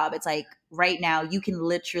another job. It's like right now you can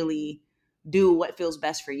literally do what feels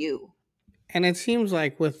best for you. And it seems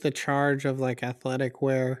like with the charge of like athletic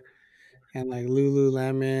wear and like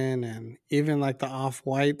Lululemon and even like the off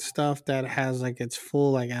white stuff that has like its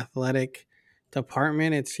full like athletic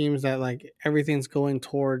department, it seems that like everything's going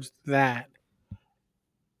towards that.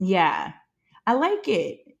 Yeah. I like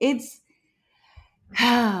it. It's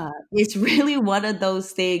really one of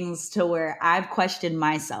those things to where I've questioned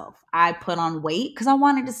myself. I put on weight because I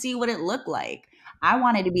wanted to see what it looked like. I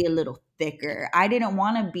wanted to be a little thicker. I didn't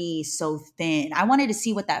want to be so thin. I wanted to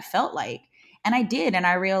see what that felt like. And I did. And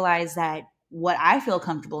I realized that what I feel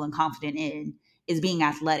comfortable and confident in is being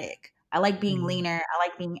athletic. I like being Mhm. leaner. I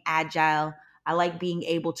like being agile. I like being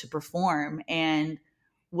able to perform. And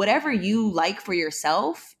whatever you like for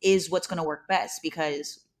yourself is what's going to work best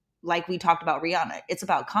because, like we talked about Rihanna, it's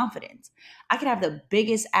about confidence. I could have the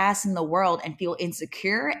biggest ass in the world and feel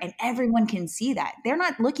insecure, and everyone can see that. They're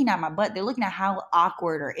not looking at my butt, they're looking at how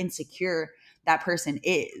awkward or insecure that person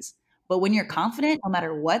is. But when you're confident, no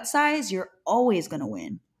matter what size, you're always going to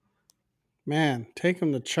win. Man, take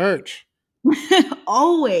him to church.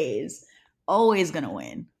 Always, always going to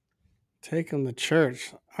win. Take him to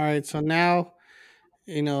church. All right, so now,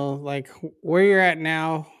 like where you're at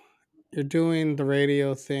now, you're doing the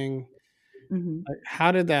radio thing. Mhm. Like,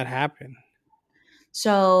 how did that happen?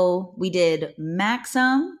 So we did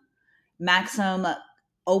Maxim. Maxim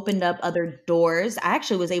opened up other doors. I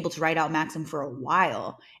actually was able to write out Maxim for a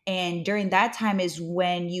while. And during that time is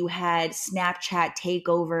when you had Snapchat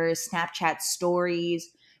takeovers, Snapchat stories,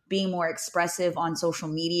 being more expressive on social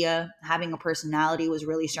media, having a personality was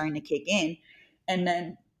really starting to kick in. And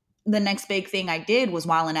then the next big thing I did was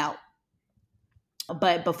Wildin' Out.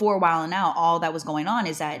 But before Wildin' Out, all that was going on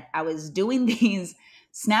is that I was doing these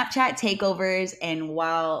Snapchat takeovers. And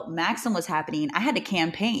while Maxim was happening, I had to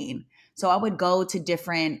campaign. So I would go to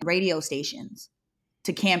different radio stations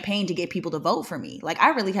to campaign to get people to vote for me. Like I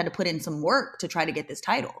really had to put in some work to try to get this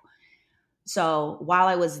title. So while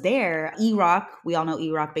I was there, E Rock, we all know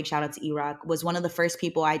E Rock, big shout out to E Rock, was one of the first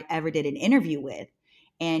people I ever did an interview with.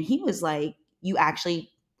 And he was like, you actually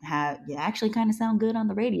kind of sound good on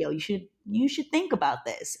the radio. You should think about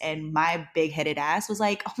this. And my big headed ass was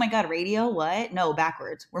like, oh my God, radio? What? No,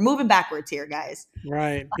 backwards. We're moving backwards here, guys.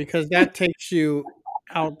 Right, because that takes you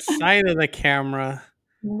outside of the camera.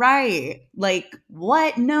 Right. Like,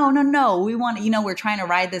 what? No, no, no. We want, we're trying to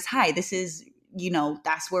ride this high. This is,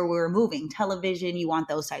 that's where we're moving. Television, you want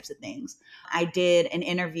those types of things. I did an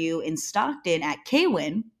interview in Stockton at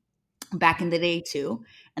KWIN back in the day too,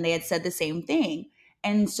 and they had said the same thing.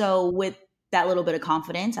 And so with that little bit of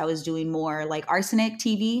confidence, I was doing more like Arsenic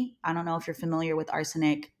TV. I don't know if you're familiar with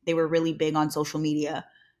Arsenic. They were really big on social media.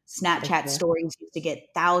 Snapchat Okay. stories used to get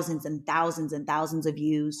thousands and thousands and thousands of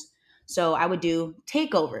views. So I would do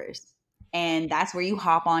takeovers. And that's where you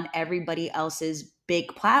hop on everybody else's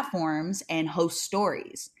big platforms and host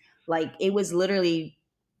stories. Like it was literally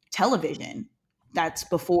television. That's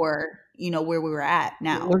before, where we were at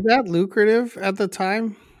now. Was that lucrative at the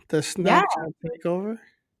time? The Yeah. Snapchat takeover?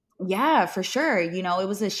 Yeah, for sure. It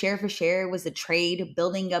was a share for share, it was a trade,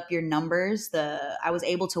 building up your numbers. I was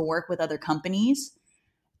able to work with other companies,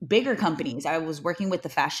 bigger companies. I was working with the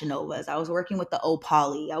Fashion Novas. I was working with the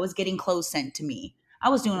Opali. I was getting clothes sent to me. I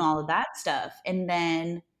was doing all of that stuff. And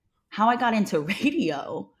then how I got into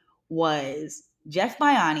radio was Jeff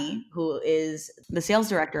Biani, who is the sales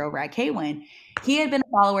director over at KWIN. He had been a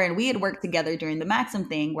follower and we had worked together during the Maxim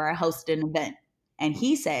thing where I hosted an event. And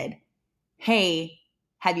he said, hey,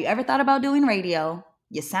 have you ever thought about doing radio?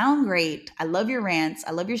 You sound great. I love your rants.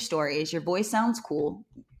 I love your stories. Your voice sounds cool.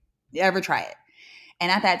 You ever try it?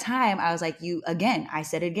 And at that time, I was like, I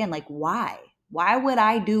said it again, like, why? Why would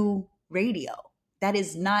I do radio? That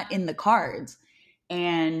is not in the cards.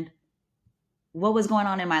 And what was going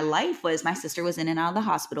on in my life was my sister was in and out of the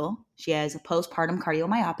hospital. She has a postpartum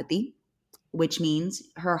cardiomyopathy, which means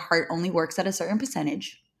her heart only works at a certain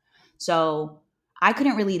percentage. So I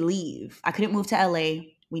couldn't really leave. I couldn't move to LA.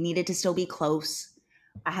 We needed to still be close.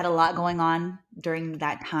 I had a lot going on during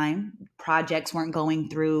that time. Projects weren't going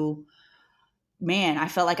through. Man, I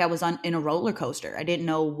felt like I was in a roller coaster. I didn't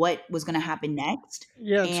know what was going to happen next.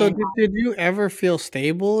 Yeah. So And did you ever feel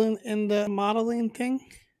stable in the modeling thing?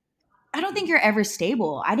 I don't think you're ever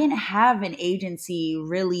stable. I didn't have an agency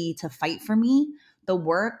really to fight for me. The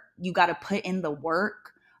work, you got to put in the work.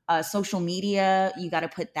 Social media, you got to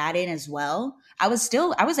put that in as well. I was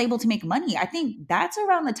able to make money. I think that's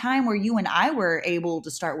around the time where you and I were able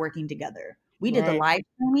to start working together. We did the Right. live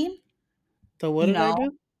streaming, So what you did I know,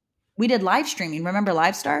 do? we did live streaming. Remember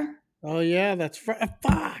Livestar? Oh yeah,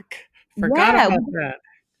 fuck. Forgot Yeah, about that.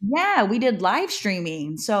 yeah, we did live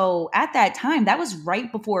streaming. So at that time, that was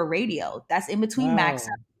right before radio. That's in between Max.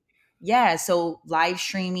 Wow. Yeah, so live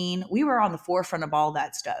streaming, we were on the forefront of all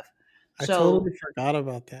that stuff. I So totally forgot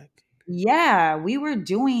about that. yeah, we were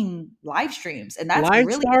doing live streams, and that's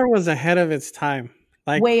really Livestar was ahead of its time.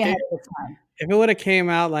 Like way ahead of its time. if it would have came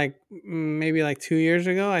out like maybe like 2 years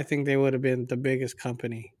ago, I think they would have been the biggest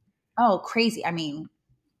company. Oh, crazy. I mean,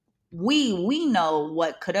 we know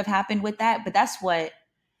what could have happened with that, but that's what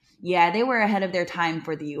yeah, they were ahead of their time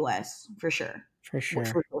for the US, for sure. For For sure.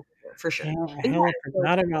 sure, for sure. Hell, But hell, I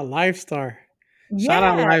forgot about Livestar. Shout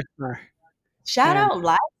out yeah, Livestar. Shout And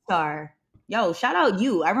out Livestar. Yo, shout out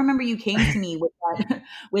you. I remember you came to me with that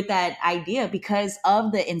with that idea because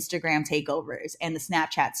of the Instagram takeovers and the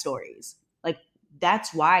Snapchat stories. Like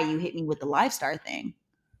that's why you hit me with the Livestar thing.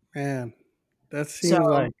 man, that So seems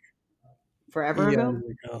like forever ago. eons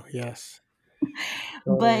ago. Yes,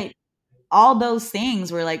 totally. But all those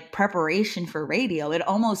things were like preparation for radio. It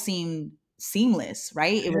almost seemed seamless,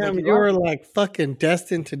 right? It was like Damn, you you go. were like fucking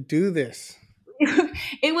destined to do this.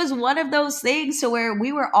 It was one of those things to where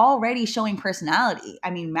we were already showing personality. I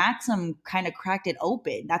mean, Maxim kind of cracked it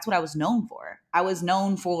open. That's what I was known for. I was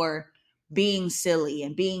known for being silly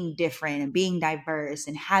and being different and being diverse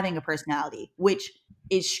and having a personality, which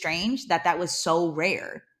is strange that that was so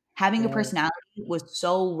rare. Having a Right. personality was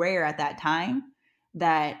so rare at that time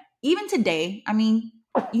that even today, I mean,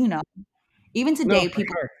 you know, even No, today, for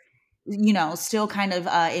people, sure. still kind of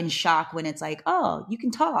in shock when it's like, oh, you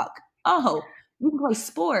can talk. Oh, you can play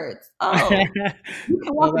sports. Oh, you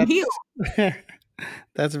can No, walk in heels.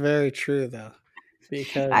 that's very true though, I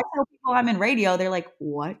because tell people I'm in radio, they're like,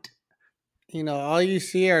 what? all you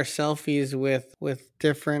see are selfies with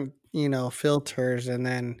different filters, and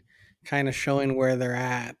then kind of showing where they're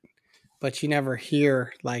at, but you never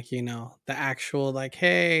hear like the actual like,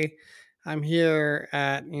 hey, I'm here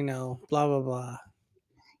at blah blah blah.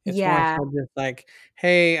 It's more Yeah, so just like,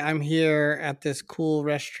 hey, I'm here at this cool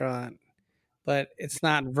restaurant, but it's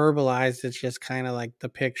not verbalized. It's just kind of like the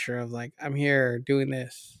picture of like, I'm here doing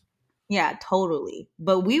this. yeah, totally.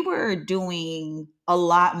 But we were doing a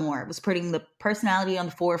lot more. It was putting the personality on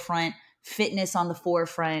the forefront, fitness on the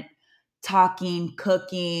forefront, talking,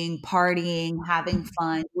 cooking, partying, having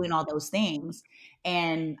fun, doing all those things.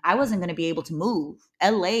 And I wasn't going to be able to move.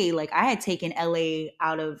 LA, like I had taken LA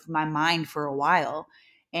out of my mind for a while.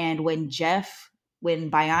 And when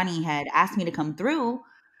Bayani had asked me to come through,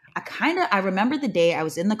 I remember the day I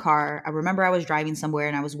was in the car. I remember I was driving somewhere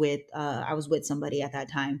and I was with somebody at that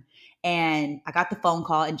time. And I got the phone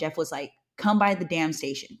call and Jeff was like, "Come by the damn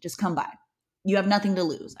station. Just come by. You have nothing to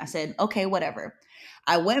lose." I said, "Okay, whatever."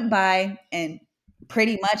 I went by and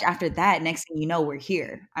pretty much after that, next thing you know, we're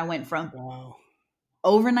here. I went from Wow.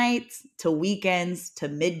 overnights to weekends to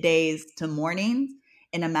middays to mornings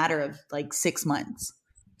in a matter of like 6 months.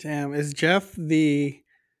 Damn, is Jeff the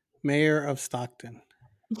mayor of Stockton?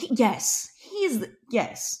 Yes,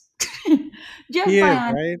 yes. Jeff He is,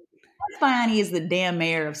 Byon right? Baiani is the damn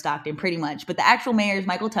mayor of Stockton, pretty much. But the actual mayor is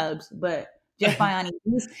Michael Tubbs. But Jeff Baiani,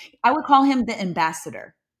 I would call him the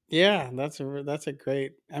ambassador. Yeah, that's a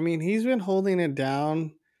great. I mean, he's been holding it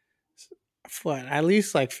down for what, at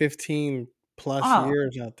least like 15 plus Oh,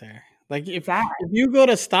 years out there. Like that. if you go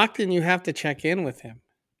to Stockton, you have to check in with him.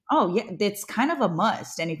 Oh, yeah. It's kind of a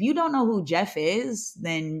must. And if you don't know who Jeff is,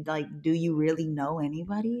 then like, do you really know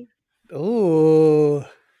anybody? Oh,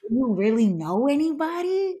 Do you really know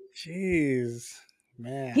anybody? jeez,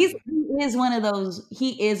 He's man. he is one of those.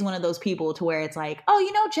 He is one of those people to where it's like, oh,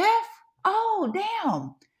 you know Jeff. Oh,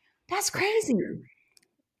 damn, that's crazy.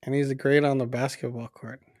 And he's great on the basketball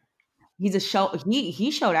court. He's a show.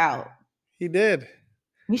 He showed out. He did.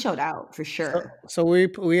 He showed out for So sure. so we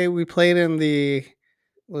played in the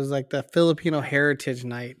was like the Filipino Heritage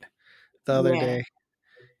Night the other Yeah. day,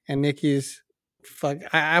 and Nikki's fuck.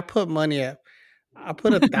 I put money up. I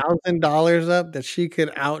put $1,000 up that she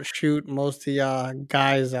could outshoot most of y'all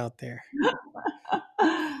guys out there.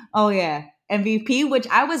 Oh yeah. MVP, which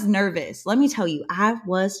I was nervous. Let me tell you, I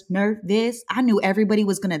was nervous. I knew everybody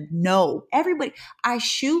was going to know. Everybody. I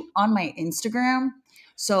shoot on my Instagram,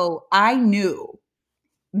 so I knew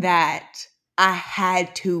that I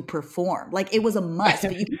had to perform. Like it was a must,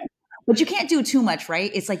 but you can't do too much,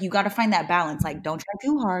 right? It's like you got to find that balance. Like don't try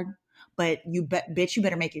too hard, but bitch you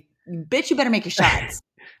better make it bitch you better make your shots.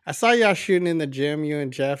 I saw y'all shooting in the gym, you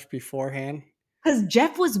and Jeff beforehand. Cuz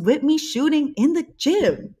Jeff was with me shooting in the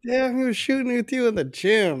gym. Yeah, he was shooting with you in the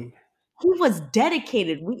gym. He was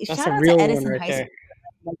dedicated. We That's shout a out real to one Edison right High there.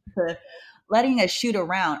 School for letting us shoot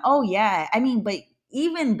around. Oh yeah, I mean, but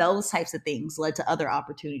even those types of things led to other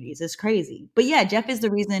opportunities. It's crazy. But yeah, Jeff is the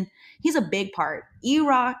reason. He's a big part.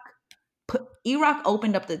 E-Rock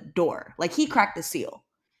opened up the door. Like he cracked the seal.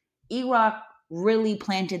 E-Rock really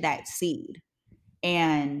planted that seed.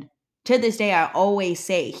 And to this day, I always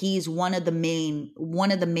say he's one of the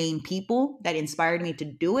main people that inspired me to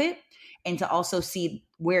do it and to also see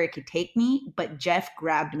where it could take me. But Jeff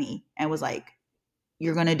grabbed me and was like,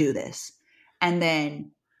 "You're gonna do this." And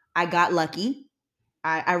then I got lucky.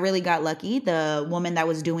 I really got lucky. The woman that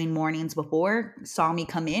was doing mornings before saw me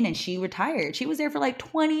come in and she retired. She was there for like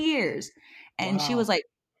 20 years. And she Wow. was like,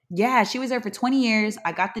 yeah, she was there for 20 years.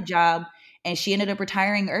 I got the job and she ended up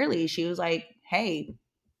retiring early. She was like, hey,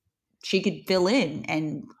 she could fill in,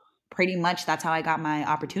 and pretty much that's how I got my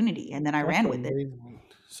opportunity, and then I That's ran with it. amazing.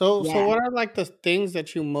 So Yeah. what are like the things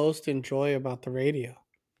that you most enjoy about the radio?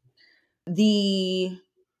 The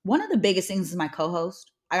One of the biggest things is my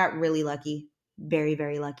co-host. I got really lucky, very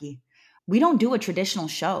very lucky. We don't do a traditional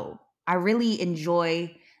show. I really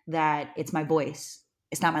enjoy that it's my voice.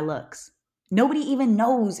 It's not my looks. Nobody even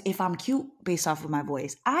knows if I'm cute based off of my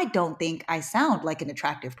voice. I don't think I sound like an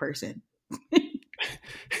attractive person.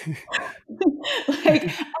 Like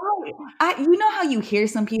you know how you hear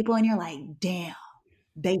some people and you're like, damn,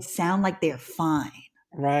 they sound like they're fine.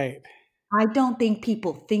 Right. I don't think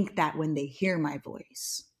people think that when they hear my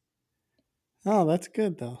voice. Oh, that's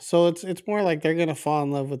good though. So it's more like they're gonna fall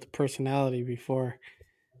in love with the personality before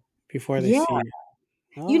they Yeah, see you.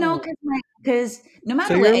 you know, Oh, because no so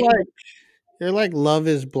matter what anybody. you're like Love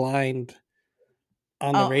Is Blind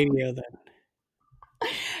on the Oh, radio then.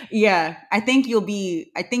 yeah, I think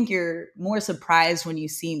you're more surprised when you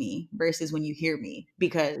see me versus when you hear me.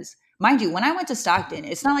 Because, mind you, when I went to Stockton,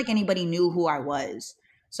 it's not like anybody knew who I was.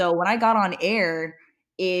 So when I got on air,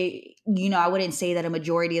 I wouldn't say that a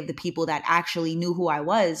majority of the people that actually knew who I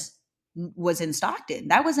was in Stockton.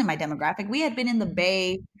 That wasn't my demographic. We had been in the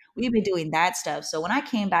Bay, we've been doing that stuff. So when I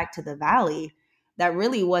came back to the Valley, that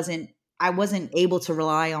really wasn't, I wasn't able to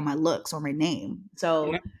rely on my looks or my name.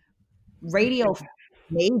 So radio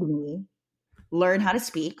made me learn how to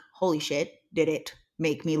speak. Holy shit, did it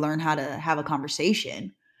make me learn how to have a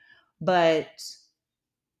conversation. But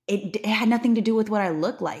it had nothing to do with what I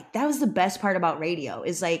look like. That was the best part about radio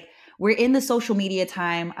is like, we're in the social media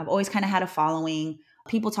time. I've always kind of had a following.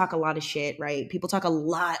 People talk a lot of shit, right? People talk a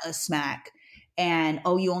lot of smack. And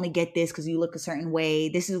oh, you only get this because you look a certain way.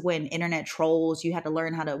 This is when internet trolls, you had to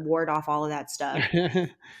learn how to ward off all of that stuff. You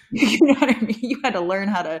know what I mean? You had to learn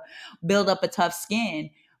how to build up a tough skin.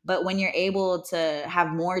 But when you're able to have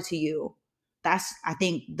more to you, that's, I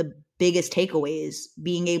think, the biggest takeaway is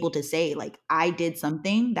being able to say, like, I did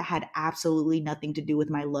something that had absolutely nothing to do with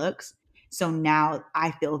my looks. So now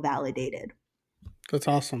I feel validated. That's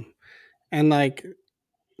awesome. And like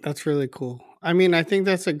that's really cool. I mean, I think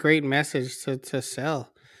that's a great message to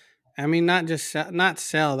sell. I mean, not just sell, not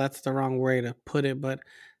sell, that's the wrong way to put it, but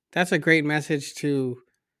that's a great message to,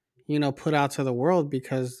 put out to the world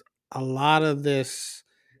because a lot of this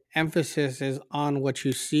emphasis is on what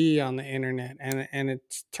you see on the internet and it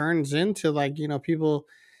turns into like, people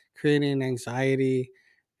creating anxiety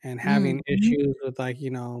and having Mhm. issues with like,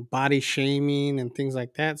 body shaming and things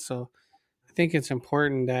like that. So I think it's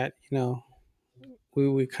important that,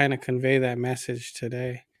 we kind of convey that message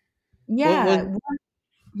today. What was Yeah.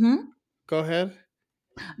 Hmm? Go ahead.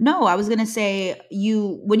 No, I was gonna say,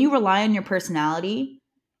 when you rely on your personality,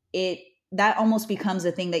 it that almost becomes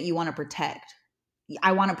a thing that you want to protect.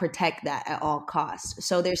 I want to protect that at all costs.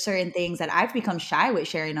 So there's certain things that I've become shy with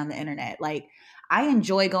sharing on the internet. Like, I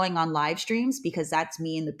enjoy going on live streams because that's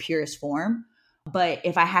me in the purest form. But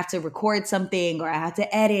if I have to record something or I have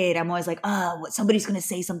to edit, I'm always like, oh, somebody's going to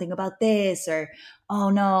say something about this, or oh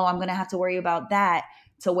no, I'm going to have to worry about that.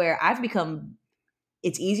 To where I've become,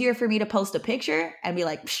 it's easier for me to post a picture and be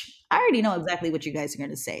like, psh, I already know exactly what you guys are going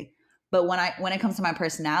to say. But when it comes to my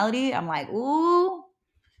personality, I'm like, ooh,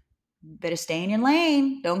 better stay in your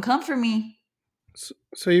lane. Don't come for me.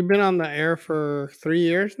 So you've been on the air for 3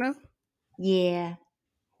 years now? Yeah.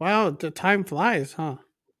 Wow, the time flies, huh?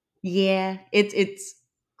 Yeah. It's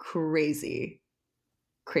crazy.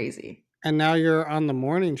 Crazy. And now you're on the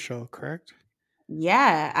morning show, correct?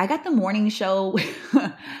 Yeah. I got the morning show.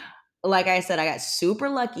 Like I said, I got super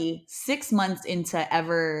lucky 6 months into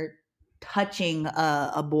ever touching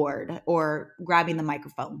a board or grabbing the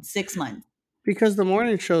microphone. 6 months. Because the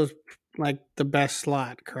morning show's like the best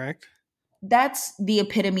slot, correct? That's the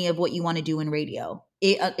epitome of what you want to do in radio.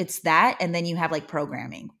 It's that, and then you have like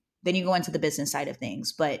programming. Then you go into the business side of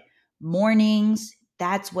things. But mornings,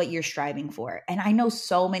 that's what you're striving for. And I know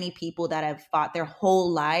so many people that have fought their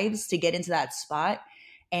whole lives to get into that spot.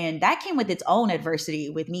 And that came with its own adversity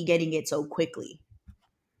with me getting it so quickly.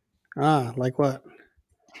 Ah, like what?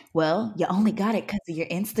 Well, you only got it because of your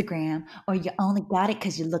Instagram, or you only got it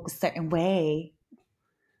because you look a certain way.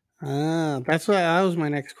 Ah, that was my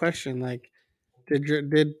next question. Like,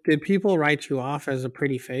 did people write you off as a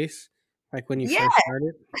pretty face, like when you Yeah. first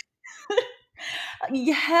started?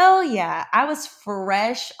 Hell yeah. I was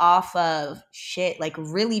fresh off of shit, like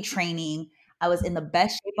really training. I was in the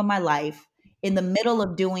best shape of my life. In the middle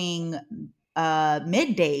of doing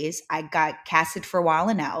middays, I got casted for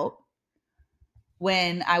Wild 'N Out.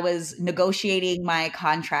 When I was negotiating my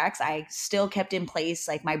contracts, I still kept in place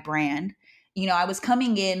like my brand. I was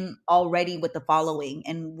coming in already with the following,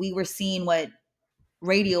 and we were seeing what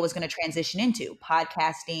radio was going to transition into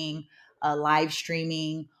podcasting, live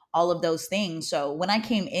streaming, all of those things. So when I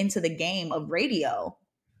came into the game of radio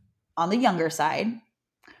on the younger side,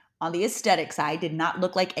 on the aesthetic side, did not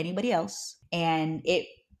look like anybody else. And it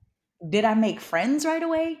did I make friends right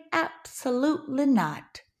away? Absolutely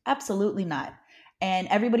not. Absolutely not. And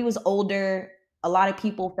everybody was older. A lot of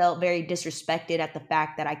people felt very disrespected at the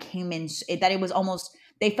fact that I came in, that it was almost,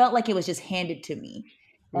 they felt like it was just handed to me.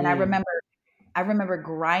 And Mm. I remember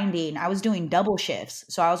grinding. I was doing double shifts.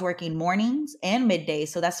 So I was working mornings and middays.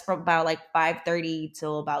 So that's from about like 5:30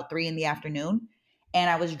 till about 3 in the afternoon. And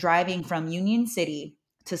I was driving from Union City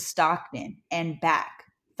to Stockton and back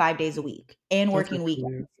 5 days a week and That's a working weekends.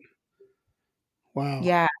 commute. Wow.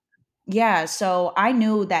 Yeah. Yeah. So I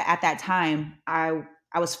knew that at that time I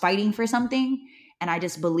was fighting for something, and I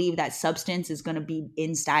just believe that substance is gonna be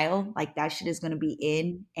in style. Like that shit is gonna be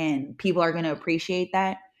in, and people are gonna appreciate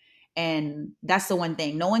that. And that's the one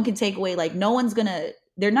thing. No one can take away, like, no one's gonna,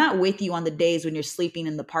 they're not with you on the days when you're sleeping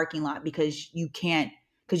in the parking lot because you can't,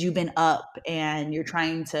 because you've been up and you're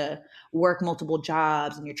trying to work multiple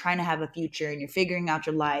jobs and you're trying to have a future and you're figuring out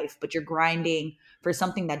your life, but you're grinding for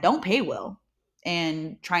something that don't pay well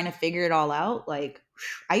and trying to figure it all out. Like,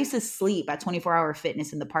 I used to sleep at 24-hour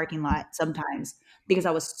fitness in the parking lot sometimes because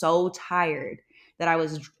I was so tired that I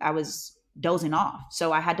was dozing off.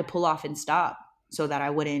 So I had to pull off and stop so that I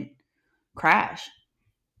wouldn't crash.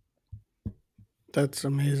 That's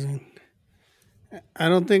amazing. I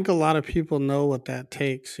don't think a lot of people know what that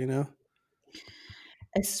takes, you know?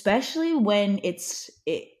 Especially when it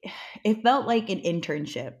felt like an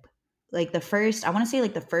internship. Like the first, I want to say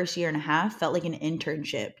like the first year and a half felt like an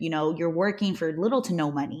internship. You know, you're working for little to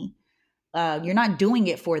no money. You're not doing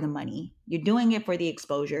it for the money. You're doing it for the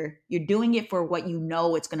exposure. You're doing it for what you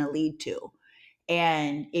know it's going to lead to.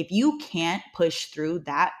 And if you can't push through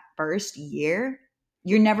that first year,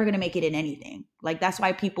 you're never going to make it in anything. Like that's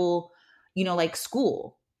why people, like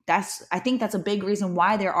school. I think that's a big reason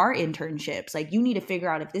why there are internships. Like you need to figure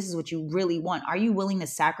out if this is what you really want. Are you willing to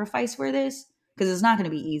sacrifice for this? Because it's not going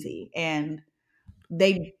to be easy. And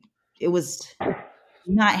they it was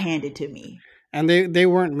not handed to me. And they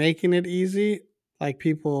weren't making it easy, like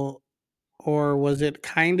people, or was it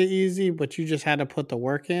kind of easy, but you just had to put the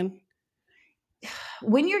work in?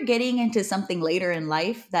 When you're getting into something later in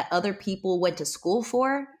life that other people went to school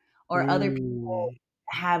for, or other people Mm.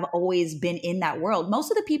 have always been in that world, most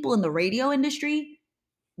of the people in the radio industry,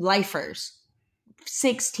 lifers,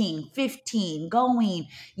 16, 15, going,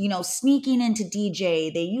 sneaking into DJ.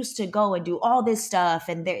 They used to go and do all this stuff,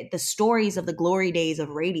 and the stories of the glory days of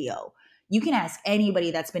radio. You can ask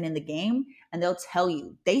anybody that's been in the game, and they'll tell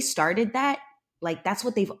you they started that. Like that's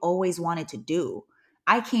what they've always wanted to do.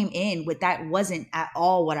 I came in with that wasn't at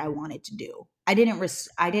all what I wanted to do. I didn't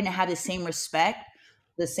have the same respect,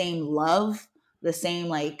 the same love, the same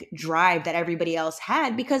like drive that everybody else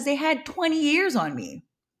had because they had 20 years on me.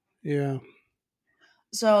 Yeah.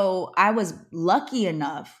 So I was lucky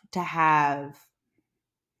enough to have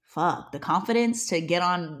the confidence to get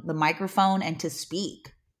on the microphone and to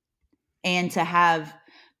speak and to have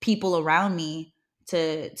people around me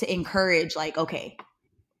to encourage, like, okay,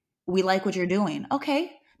 we like what you're doing.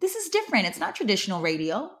 Okay, this is different. It's not traditional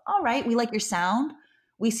radio. All right, we like your sound.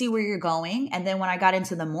 We see where you're going. And then when I got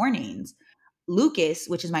into the mornings, Lucas,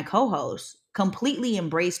 which is my co-host, completely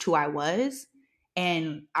embraced who I was,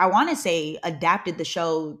 and I want to say adapted the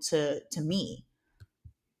show to me.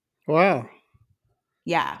 Wow.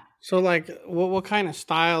 Yeah. So like what kind of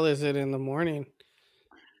style is it in the morning?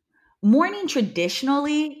 Morning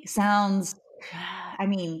traditionally sounds, I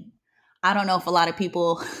mean, I don't know if a lot of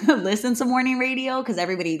people listen to morning radio because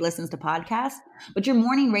everybody listens to podcasts, but your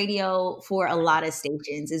morning radio for a lot of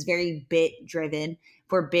stations is very bit driven.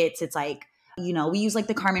 For bits, it's like, we use like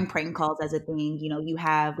the Carmen prank calls as a thing. You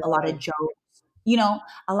have a lot of jokes,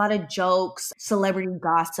 a lot of jokes, celebrity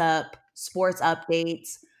gossip, sports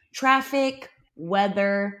updates, traffic,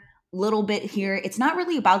 weather, little bit here. It's not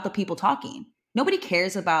really about the people talking. Nobody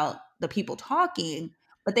cares about the people talking,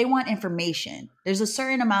 but they want information. There's a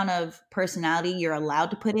certain amount of personality you're allowed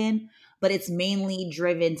to put in, but it's mainly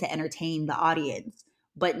driven to entertain the audience,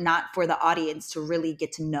 but not for the audience to really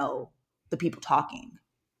get to know the people talking.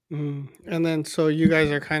 Mm. And then so you guys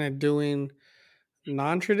are kind of doing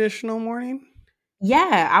non-traditional morning?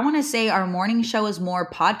 Yeah, I want to say our morning show is more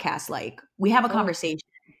podcast like. We have a Oh, conversation.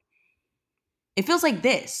 It feels like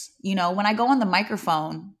this, when I go on the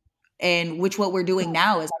microphone, and which what we're doing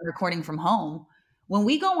now is I'm recording from home. When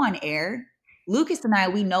we go on air, Lucas and I,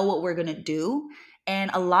 we know what we're going to do. And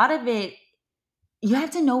a lot of it you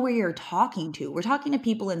have to know where you're talking to. We're talking to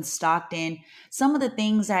people in Stockton. Some of the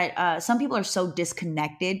things that some people are so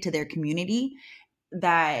disconnected to their community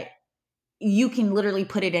that you can literally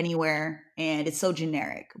put it anywhere and it's so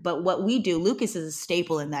generic. But what we do, Lucas is a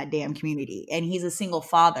staple in that damn community and he's a single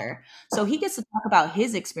father. So he gets to talk about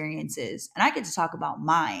his experiences and I get to talk about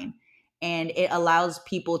mine. And it allows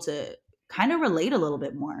people to kind of relate a little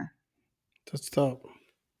bit more. That's dope.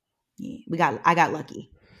 Yeah, I got lucky.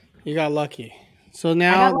 You got lucky. So I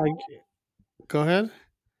now, got like, go ahead.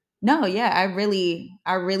 No, yeah, I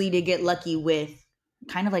really did get lucky with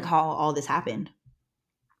kind of like how all this happened.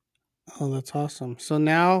 Oh, that's awesome. So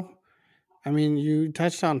now, I mean, you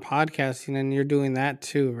touched on podcasting and you're doing that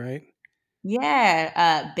too, right?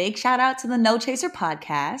 Yeah, big shout out to the No Chaser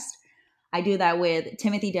podcast. I do that with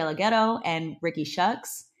Timothy DeLaGhetto and Ricky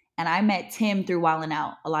Shucks. And I met Tim through Wildin'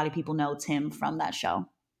 Out. A lot of people know Tim from that show,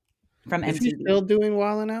 from Is he MTV. still doing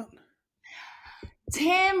Wildin' Out?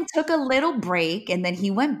 Tim took a little break and then he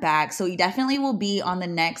went back. So he definitely will be on the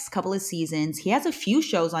next couple of seasons. He has a few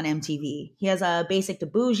shows on MTV. He has a Basic to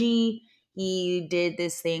Bougie. He did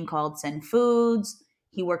this thing called Send Foods.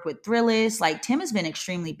 He worked with Thrillist. Like Tim has been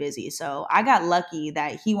extremely busy. So I got lucky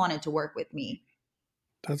that he wanted to work with me.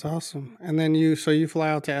 That's awesome. And then so you fly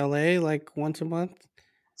out to LA like once a month?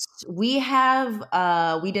 We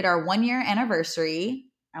did our 1 year anniversary.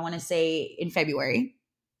 I want to say in February.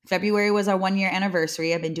 February was our 1 year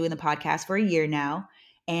anniversary. I've been doing the podcast for a year now.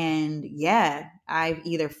 And yeah, I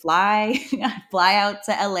either fly out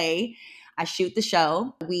to LA, I shoot the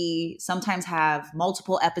show. We sometimes have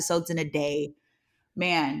multiple episodes in a day.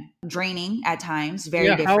 Man, draining at times, very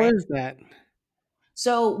Yeah, how different. is that?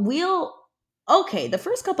 So the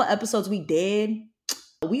first couple episodes we did,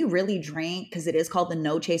 we really drank because it is called the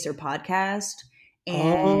No Chaser podcast.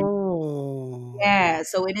 And yeah,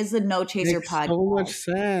 so it is the No Chaser Makes podcast. so much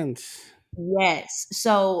sense. Yes.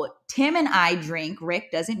 So Tim and I drink.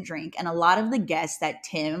 Rick doesn't drink. And a lot of the guests that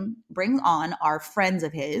Tim brings on are friends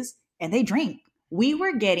of his and they drink. We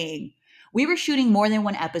were shooting more than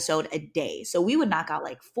one episode a day. So we would knock out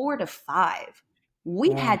like 4 to 5. We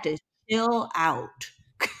Wow. had to chill out.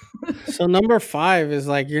 So number 5 is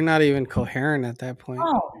like you're not even coherent at that point.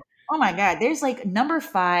 Oh my God. There's like number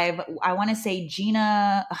 5. I want to say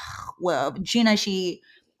Gina. Gina, she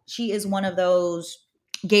is one of those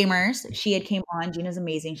gamers. She had came on. Gina's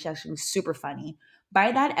amazing. She actually was super funny.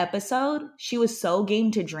 By that episode, she was so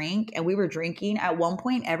game to drink and we were drinking. At one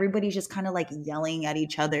point, everybody's just kind of like yelling at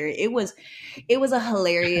each other. It was a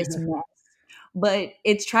hilarious mess. But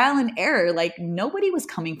it's trial and error. Like nobody was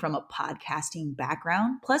coming from a podcasting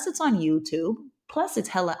background. Plus, it's on YouTube. Plus, it's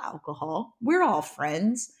hella alcohol. We're all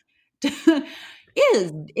friends.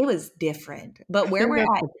 It was different. But where we're that's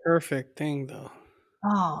at, the perfect thing though.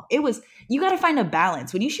 oh, it was. You got to find a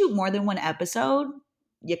balance when you shoot more than one episode.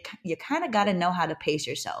 You kind of got to know how to pace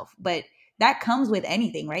yourself. But that comes with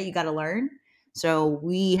anything, right? You got to learn. So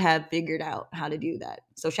we have figured out how to do that.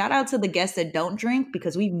 So shout out to the guests that don't drink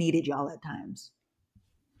because we've needed y'all at times.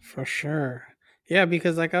 For sure. Yeah,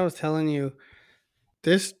 because like I was telling you,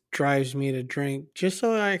 this drives me to drink just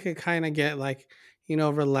so I could kind of get like,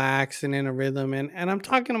 relaxed and in a rhythm. And I'm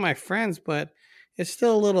talking to my friends, but it's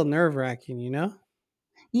still a little nerve wracking,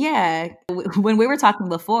 Yeah. When we were talking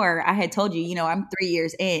before, I had told you, I'm 3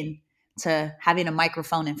 years in to having a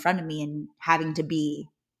microphone in front of me and having to be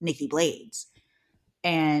Nikki Blades.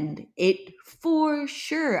 And it for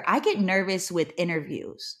sure, I get nervous with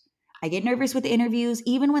interviews.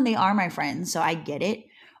 Even when they are my friends. So I get it.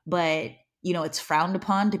 But it's frowned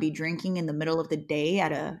upon to be drinking in the middle of the day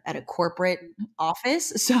at a corporate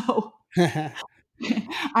office. So I've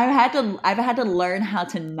had to learn how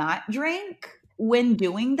to not drink when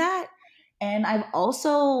doing that. And I've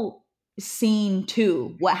also seen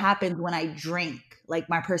too what happens when I drink, like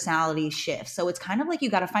my personality shifts. So it's kind of like you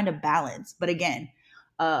got to find a balance. But again,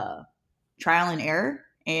 trial and error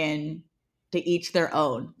and to each their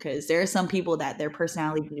own. Because there are some people that their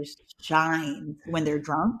personality just shines when they're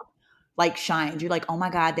drunk. Like shines. You're like, oh my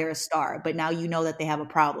God, they're a star. But now you know that they have a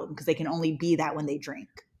problem because they can only be that when they drink.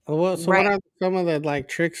 Well, so Right. what are some of the like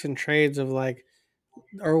tricks and trades of like,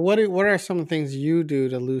 or what are some of the things you do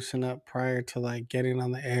to loosen up prior to like getting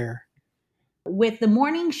on the air? With the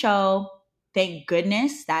morning show, thank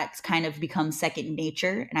goodness that's kind of become second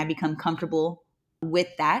nature and I become comfortable with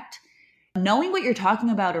that. Knowing what you're talking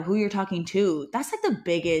about or who you're talking to, that's the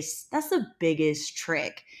biggest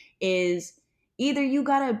trick is either you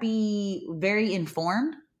got to be very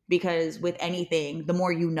informed because with anything, the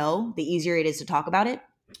more you know, the easier it is to talk about it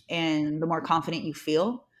and the more confident you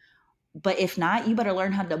feel. But if not, you better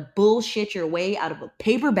learn how to bullshit your way out of a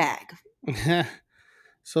paper bag.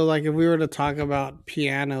 So, like, if we were to talk about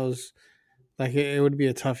pianos, like, it would be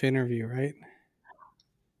a tough interview, right?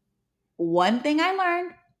 One thing I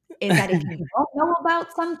learned is that if you don't know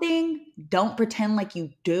about something, don't pretend like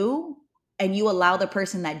you do, and you allow the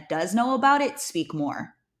person that does know about it speak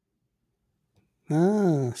more.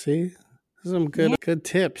 Ah, see, some Yeah. good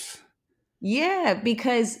tips. Yeah,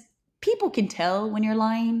 because people can tell when you're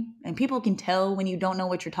lying and people can tell when you don't know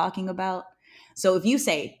what you're talking about. So if you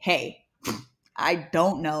say, "Hey, I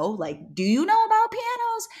don't know, like, do you know about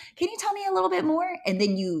pianos? Can you tell me a little bit more?" And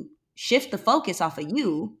then you shift the focus off of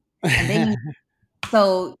you, and then you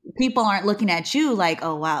so people aren't looking at you like,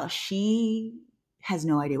 "Oh wow, she has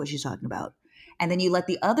no idea what she's talking about." And then you let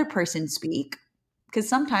the other person speak because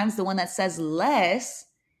sometimes the one that says less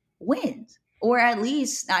wins. Or at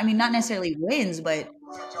least, I mean, not necessarily wins, but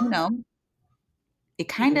you know, it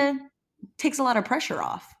kind of takes a lot of pressure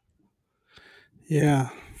off. Yeah,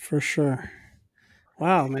 for sure.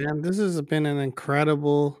 Wow, man, this has been an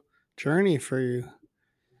incredible journey for you.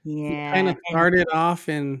 You kind Yeah. of And started off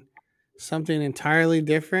in something entirely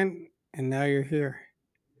different, and now you're here.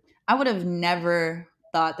 I would have never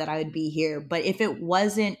thought that I would be here. But if it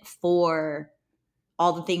wasn't for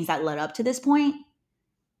all the things that led up to this point,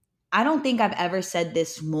 I don't think I've ever said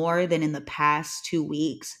this more than in the past 2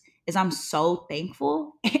 weeks. Is I'm so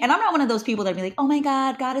thankful. And I'm not one of those people that be like, oh my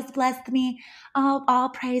God, God has blessed me. Oh, all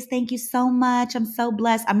praise. Thank you so much. I'm so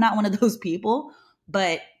blessed. I'm not one of those people.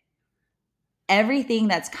 But everything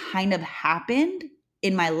that's kind of happened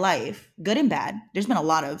in my life, good and bad, there's been a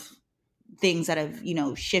lot of things that have,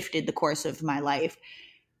 shifted the course of my life,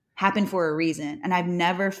 happened for a reason. And I've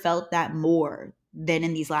never felt that more than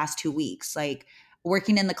in these last 2 weeks. Like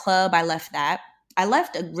working in the club, I left that. I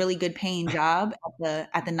left a really good paying job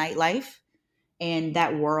at the nightlife and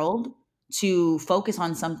that world to focus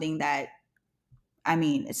on something that, I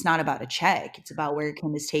mean, it's not about a check. It's about where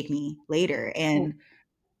can this take me later. And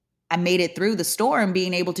I made it through the storm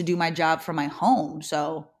being able to do my job from my home.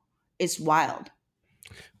 So it's wild.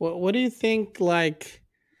 What do you think, like,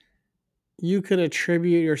 you could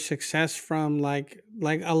attribute your success from, like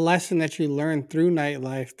a lesson that you learned through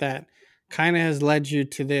nightlife that kind of has led you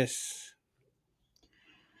to this?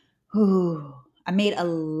 Whew. I made a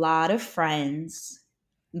lot of friends,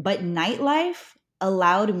 but nightlife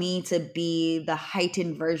allowed me to be the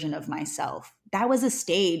heightened version of myself. That was a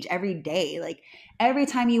stage every day. Like every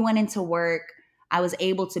time you went into work, I was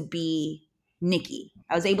able to be Nikki.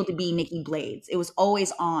 I was able to be Nikki Blades. It was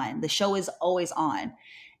always on. The show is always on.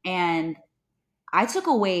 And I took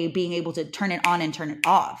away being able to turn it on and turn it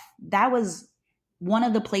off. That was one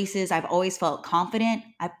of the places I've always felt confident.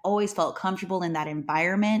 I've always felt comfortable in that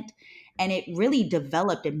environment. And it really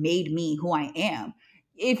developed and made me who I am.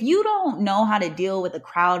 If you don't know how to deal with a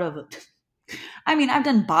crowd of, I mean, I've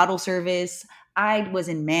done bottle service, I was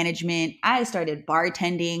in management, I started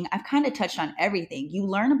bartending, I've kind of touched on everything. You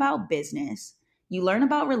learn about business, you learn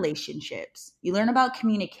about relationships, you learn about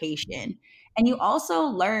communication, and you also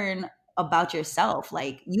learn about yourself.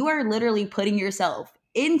 Like you are literally putting yourself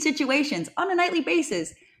in situations on a nightly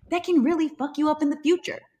basis that can really fuck you up in the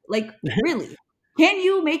future. Like, really. Can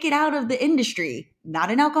you make it out of the industry?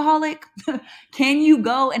 Not an alcoholic? Can you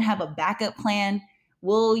go and have a backup plan?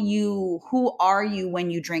 Who are you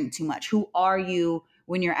when you drink too much? Who are you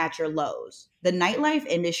when you're at your lows? The nightlife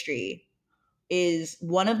industry is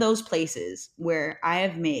one of those places where I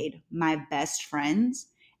have made my best friends,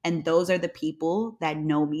 and those are the people that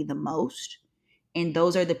know me the most. And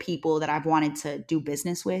those are the people that I've wanted to do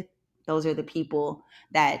business with. Those are the people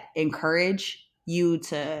that encourage you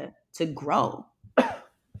to grow.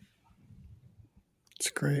 It's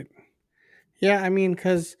great. Yeah, I mean,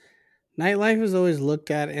 because nightlife is always looked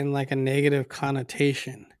at in like a negative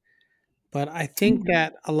connotation. But I think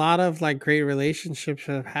that a lot of like great relationships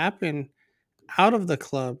have happened out of the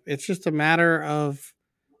club. It's just a matter of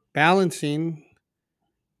balancing,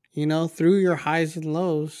 through your highs and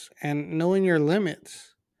lows and knowing your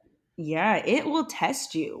limits. Yeah, it will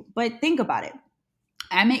test you. But think about it.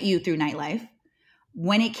 I met you through nightlife.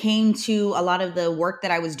 When it came to a lot of the work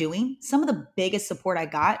that I was doing, some of the biggest support I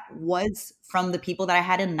got was from the people that I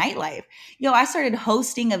had in nightlife. I started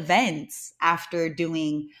hosting events after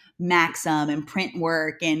doing Maxim and print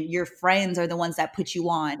work, and your friends are the ones that put you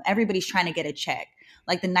on. Everybody's trying to get a check.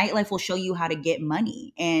 Like the nightlife will show you how to get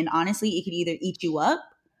money. And honestly, it could either eat you up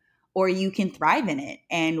or you can thrive in it.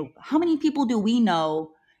 And how many people do we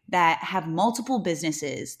know that have multiple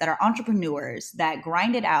businesses, that are entrepreneurs, that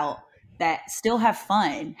grind it out, that still have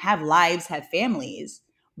fun, have lives, have families,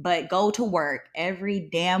 but go to work every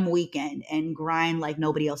damn weekend and grind like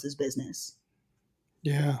nobody else's business?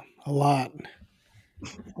 Yeah, a lot.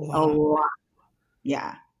 A A lot. lot.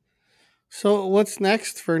 Yeah. So what's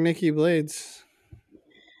next for Nikki Blades?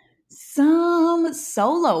 Some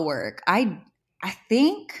solo work. I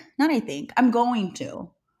think, not I think, I'm going to. I'm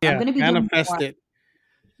Yeah, going to be doing manifest more. it.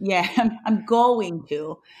 Yeah, I'm going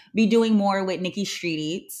to be doing more with Nikki Street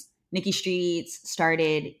Eats. Nikki Street Eats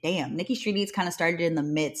started, damn, Nikki Street Eats kind of started in the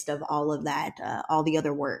midst of all of that, all the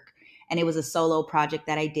other work. And it was a solo project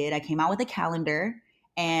that I did. I came out with a calendar,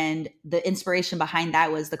 and the inspiration behind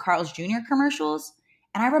that was the Carl's Jr. commercials.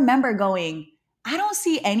 And I remember going, I don't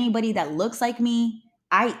see anybody that looks like me.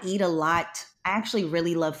 I eat a lot. I actually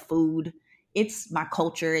really love food. It's my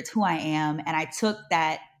culture, it's who I am. And I took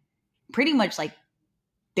that pretty much like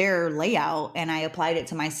their layout and I applied it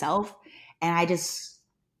to myself. And I just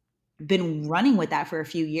been running with that for a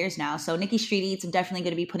few years now. So Nikki Street Eats, I'm definitely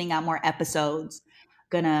going to be putting out more episodes.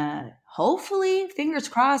 Gonna hopefully, fingers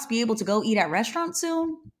crossed, be able to go eat at restaurants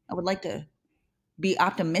soon. I would like to be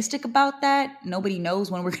optimistic about that. Nobody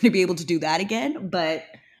knows when we're going to be able to do that again, but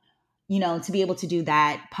to be able to do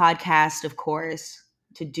that podcast, of course,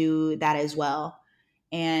 to do that as well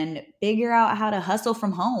and figure out how to hustle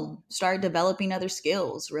from home, start developing other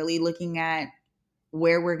skills, really looking at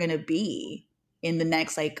where we're going to be in the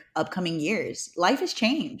next like upcoming years. Life has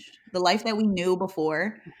changed. The life that we knew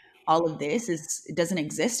before all of this is it doesn't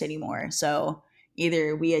exist anymore. So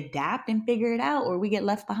either we adapt and figure it out or we get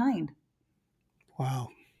left behind. Wow.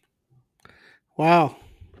 Wow.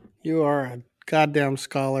 You are a goddamn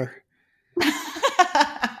scholar.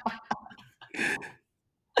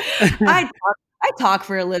 I talk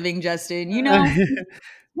for a living, Justin.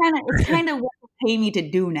 It's kind of what they pay me to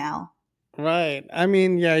do now. Right. I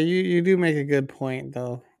mean, yeah, you do make a good point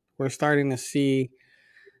though. We're starting to see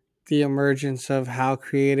the emergence of how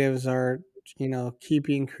creatives are,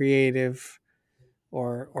 keeping creative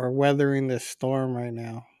or weathering this storm right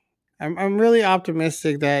now. I'm really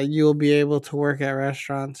optimistic that you'll be able to work at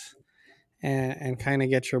restaurants and kind of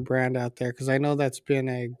get your brand out there because I know that's been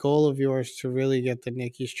a goal of yours to really get the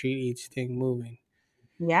Nikki Street Eats thing moving.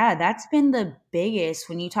 Yeah, that's been the biggest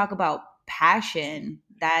when you talk about passion.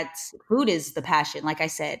 That's food is the passion. Like I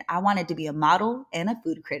said, I wanted to be a model and a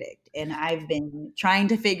food critic, and I've been trying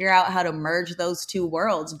to figure out how to merge those two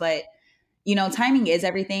worlds. But timing is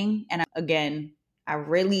everything. And again, I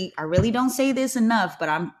really don't say this enough, but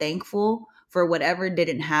I'm thankful for whatever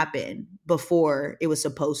didn't happen before it was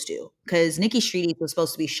supposed to. Because Nikki Street Eats was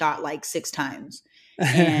supposed to be shot like 6 times,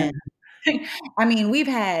 and I mean, we've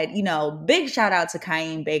had, big shout out to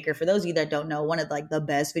Cayenne Baker. For those of you that don't know, one of like the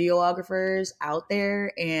best videographers out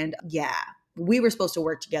there. And yeah, we were supposed to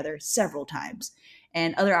work together several times.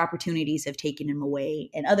 And other opportunities have taken him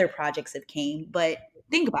away and other projects have came. But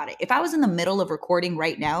think about it. If I was in the middle of recording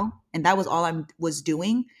right now and that was all I was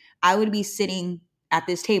doing, I would be sitting at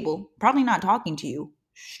this table, probably not talking to you,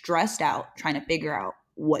 stressed out, trying to figure out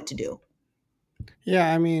what to do.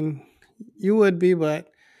 Yeah, I mean, you would be, but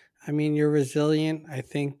I mean, you're resilient. I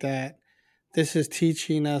think that this is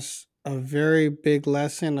teaching us a very big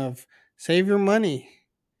lesson of save your money,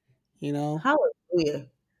 you know? Hallelujah.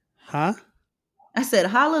 Huh? I said,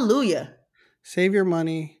 hallelujah. Save your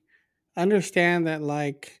money. Understand that,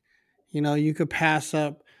 like, you could pass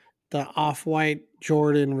up the Off White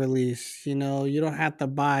Jordan release. You don't have to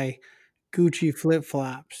buy Gucci flip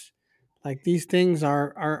flops. Like, these things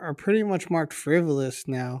are pretty much marked frivolous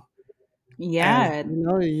now. As Yeah.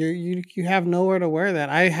 you have nowhere to wear that.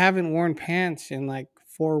 I haven't worn pants in like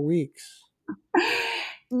 4 weeks.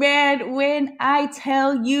 Man, when I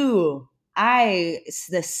tell you,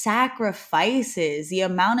 the sacrifices, the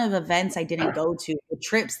amount of events I didn't go to, the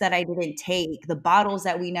trips that I didn't take, the bottles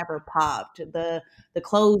that we never popped, the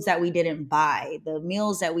clothes that we didn't buy, the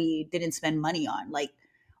meals that we didn't spend money on, like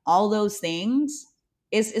all those things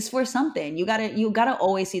is for something. You gotta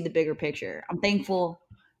always see the bigger picture. I'm thankful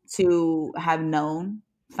to have known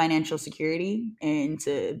financial security and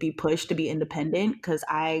to be pushed to be independent because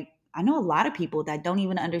I know a lot of people that don't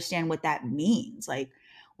even understand what that means. Like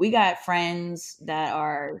we got friends that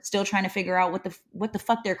are still trying to figure out what the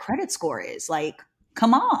fuck their credit score is. Like,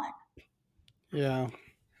 come on. Yeah.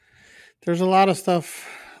 There's a lot of stuff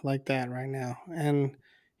like that right now. And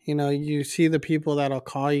you see the people that'll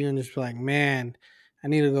call you and just be like, "Man, I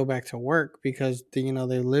need to go back to work because they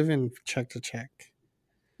live in check to check."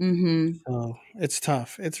 Mm-hmm. So, it's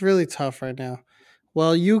tough. It's really tough right now.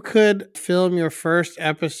 Well, you could film your first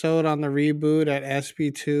episode on the reboot at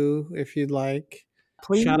SB2 if you'd like.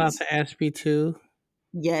 Shout out Please. to SB2.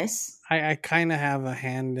 Yes. I kind of have a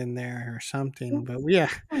hand in there or something, but yeah.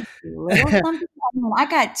 Little something. I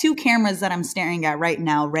got 2 cameras that I'm staring at right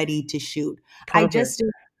now, ready to shoot. I Perfect. just did,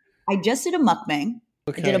 I just did a mukbang.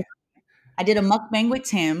 I did a Okay. I did a mukbang with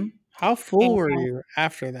Tim. How full And were you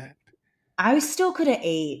after that? I still could have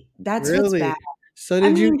ate. That's what's bad. Really? So I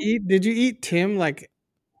mean, did you eat Tim, like,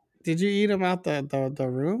 did you eat him out the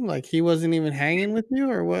room? Like, he wasn't even hanging with you,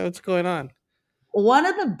 or what's going on? one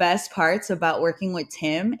of the best parts about working with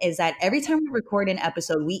Tim is that every time we record an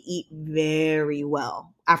episode, we eat very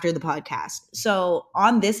well after the podcast. So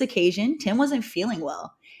on this occasion, Tim wasn't feeling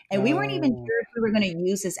well. And we weren't even Oh, sure if we were going to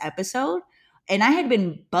use this episode. And I had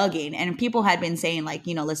been bugging, and people had been saying, like,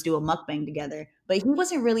 let's do a mukbang together. But he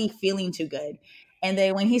wasn't really feeling too good. And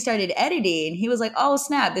then when he started editing, he was like, oh,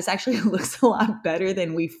 snap, this actually looks a lot better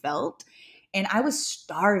than we felt. And I was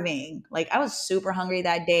starving. Like I was super hungry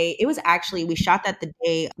that day. It was actually we shot that the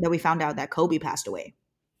day that we found out that Kobe passed away.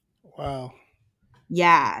 wow.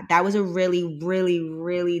 Yeah, that was a really, really,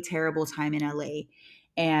 really terrible time in LA.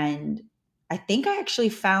 And I think I actually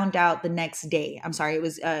found out the next day. I'm sorry, it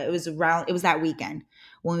was that weekend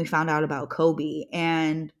when we found out about Kobe.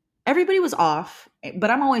 And everybody was off, but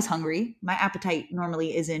I'm always hungry. My appetite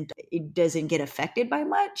normally isn't it doesn't get affected by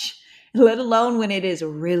much, let alone when it is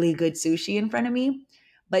really good sushi in front of me.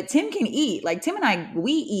 But Tim can eat. Like Tim and I,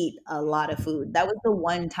 we eat a lot of food. That was the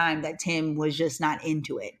one time that Tim was just not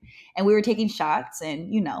into it, and we were taking shots,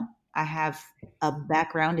 and I have a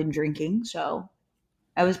background in drinking, so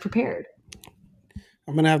I was prepared.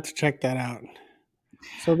 I'm gonna have to check that out.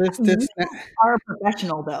 So You are a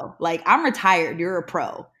professional though. Like I'm retired, you're a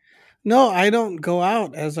pro. no, I don't go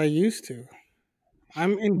out as I used to.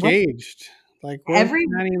 I'm What engaged. Like, we're every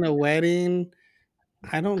planning a wedding.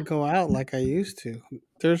 I don't go out like I used to.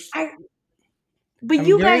 There's I but I'm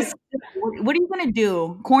you very guys, what are you gonna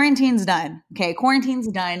do? Quarantine's done. Okay, quarantine's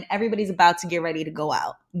done. Everybody's about to get ready to go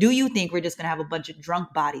out. Do you think we're just gonna have a bunch of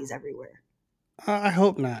drunk bodies everywhere? I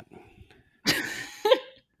hope not.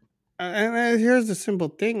 And here's the simple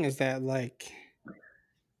thing is that, like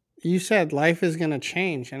you said, life is gonna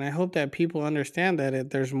change, and I hope that people understand that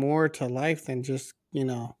there's more to life than just,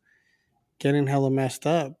 getting hella messed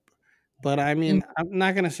up. But I Mm, mean, I'm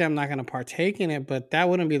not gonna say I'm not gonna partake in it, but that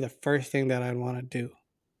wouldn't be the first thing that I'd want to do.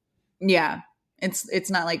 yeah. It's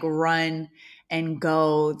not like run and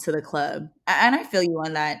go to the club. And I feel you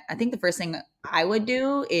on that. I think the first thing I would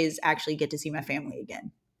do is actually get to see my family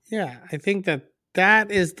again. Yeah, I think that that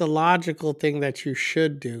is the logical thing that you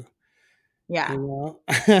should do. you Yeah. know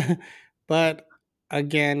but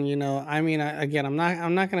again, I mean, again, I'm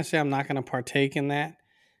not going to say I'm not going to partake in that,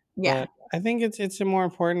 Yeah. but I think it's more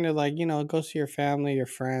important to, like, go see your family, your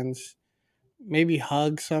friends, maybe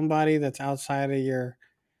hug somebody that's outside of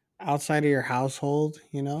your household,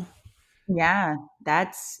 Yeah.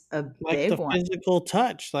 That's a like big the one. physical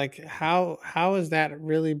touch. Like, how has that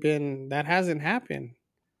really been? That hasn't happened.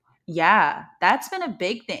 Yeah, that's been a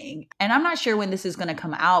big thing. And I'm not sure when this is going to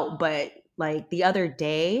come out, but like the other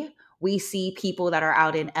day, we see people that are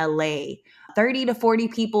out in LA, 30 to 40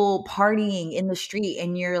 people partying in the street.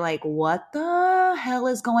 And you're like, what the hell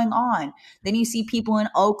is going on? Then you see people in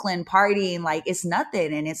Oakland partying like it's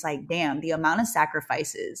nothing. And it's like, damn, the amount of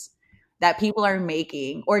sacrifices that people are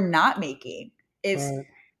making or not making. It's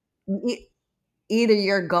Right. either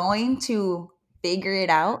you're going to figure it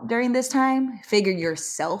out during this time, figure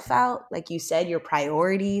yourself out, like you said, your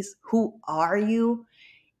priorities, who are you?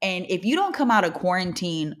 And if you don't come out of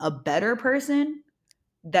quarantine a better person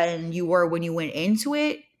than you were when you went into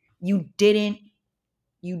it, you didn't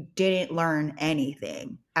you didn't learn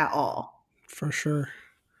anything at all. For sure.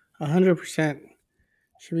 100%.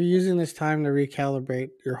 Should be using this time to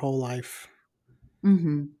recalibrate your whole life.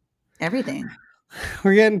 Mhm. Everything.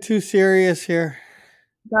 We're getting too serious here.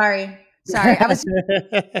 Sorry. Sorry. I was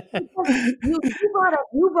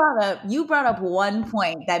you brought up one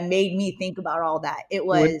point that made me think about all that. It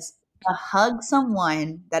What was to hug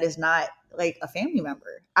someone that is not like a family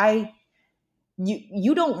member.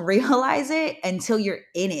 You don't realize it until you're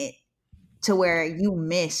in it, to where you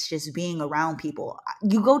miss just being around people.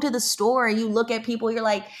 You go to the store and you look at people, you're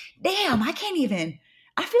like, damn, I can't even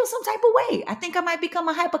I feel some type of way. I think I might become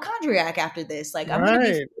a hypochondriac after this. Like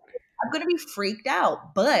right. I'm gonna be freaked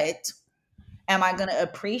out. But am I gonna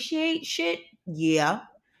appreciate shit? Yeah.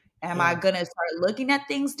 Am I Yeah, gonna start looking at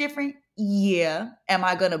things different? Yeah. Am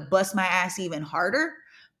I gonna bust my ass even harder?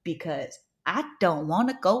 Because I don't want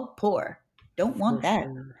to go poor. Don't want for that.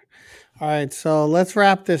 sure. All right, so let's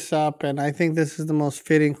wrap this up, and I think this is the most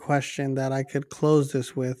fitting question that I could close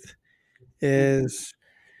this with Mhm. is,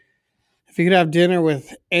 if you could have dinner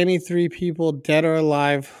with any three people, dead or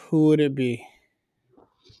alive, who would it be?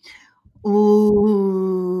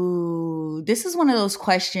 Ooh, this is one of those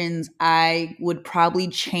questions I would probably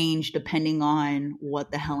change depending on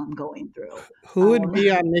what the hell I'm going through. Who would Um, be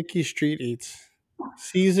on Nikki Street Eats?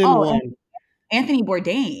 Season oh, one. Anthony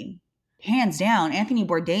Bourdain. hands down, Anthony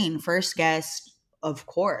Bourdain, first guest, of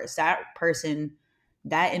course.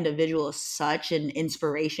 That individual is such an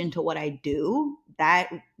inspiration to what I do. That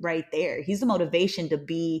right there, he's the motivation to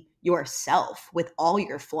be yourself with all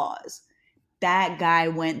your flaws. That guy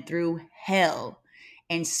went through hell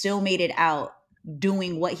and still made it out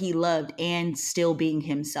doing what he loved and still being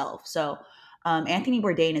himself. So Anthony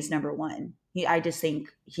Bourdain is number one. I just think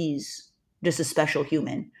he's just a special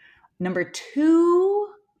human. Number two,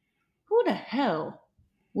 who the hell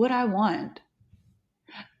would I want?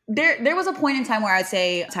 There was a point in time where I'd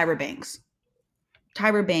say Tyra Banks.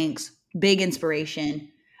 Tyra Banks, big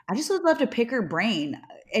inspiration. I just would love to pick her brain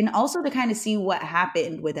and also to kind of see what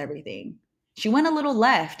happened with everything. She went a little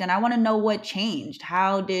left and I want to know what changed.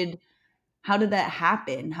 How did that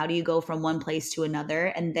happen? How do you go from one place to another?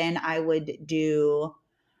 And then I would do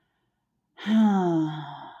who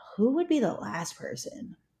would be the last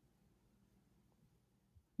person?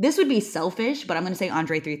 This would be selfish, but I'm going to say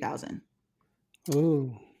Andre 3000.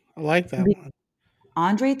 Ooh, I like that one.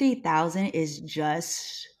 Andre 3000 is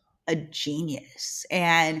just a genius.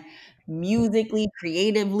 And musically,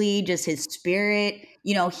 creatively, just his spirit.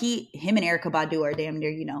 You know, him and Erykah Badu are damn near,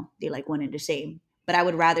 you know, they like one and the same. But I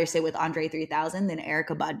would rather sit with Andre 3000 than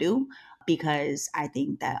Erykah Badu because I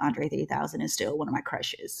think that Andre 3000 is still one of my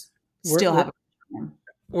crushes. Still have a crush on him.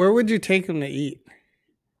 Where would you take him to eat?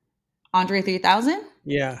 Andre 3000?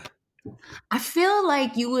 Yeah. I feel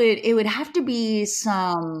like it would have to be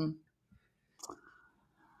some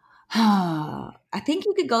I think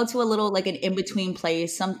you could go to a little like an in-between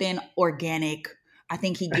place, something organic. I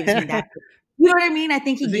think he gives me that. You know what I mean? I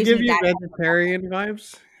think he gives me that. Vegetarian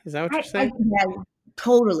vibes? Is that what you're saying? Yeah,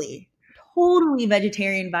 totally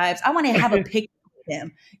vegetarian vibes. I want to have a picture with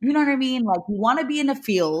him. You know what I mean? Like you want to be in a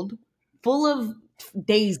field full of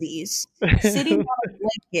daisies, sitting on a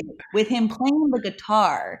blanket with him playing the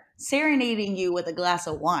guitar, serenading you with a glass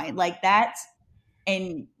of wine, like that,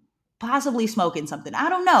 and possibly smoking something. I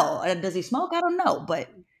don't know. Does he smoke? I don't know, but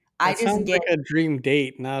I just get like a dream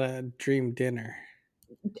date, not a dream dinner.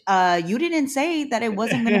 You didn't say that it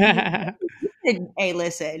wasn't going to be. Hey,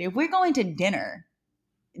 listen, if we're going to dinner,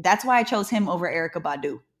 that's why I chose him over Erykah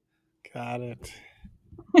Badu. Got it.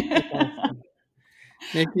 Awesome.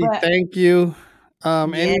 Nikki, thank you.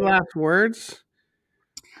 Any last words?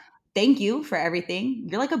 Thank you for everything.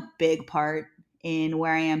 You're like a big part in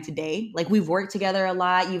where I am today. Like we've worked together a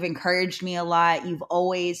lot. You've encouraged me a lot. You've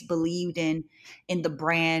always believed in the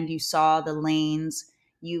brand. You saw the lanes.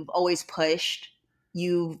 You've always pushed.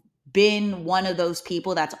 You've been one of those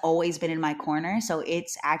people that's always been in my corner. So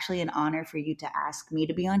it's actually an honor for you to ask me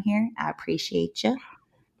to be on here. I appreciate you.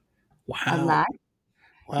 Wow. A lot.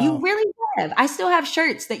 Wow. You really have. I still have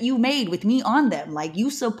shirts that you made with me on them. Like you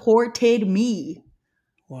supported me.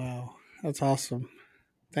 Wow. That's awesome.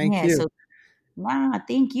 Thank you. So,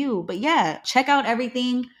 thank you. But yeah, check out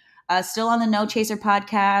everything. Still on the No Chaser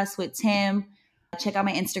podcast with Tim. Check out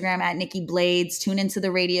my Instagram at Nikki Blades. Tune into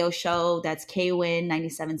the radio show. That's KWIN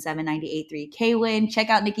 97.7, 98.3 KWIN. Check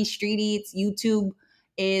out Nikki Street Eats. YouTube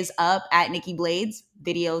is up at Nikki Blades.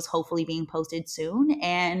 Videos hopefully being posted soon.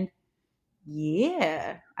 And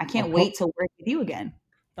yeah, I can't wait to work with you again.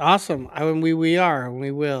 Awesome. We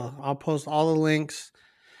will. I'll post all the links.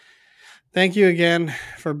 Thank you again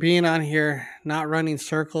for being on here, not running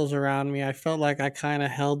circles around me. I felt like I kind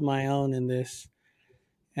of held my own in this.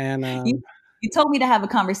 And you told me to have a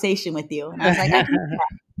conversation with you. And I was like, I can do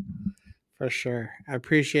that. For sure. I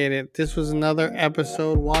appreciate it. This was another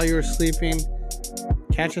episode while you were sleeping.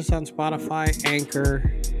 Catch us on Spotify,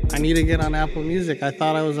 Anchor. I need to get on Apple Music. I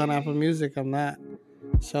thought I was on Apple Music. I'm not.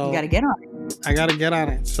 So you got to get on it. I got to get on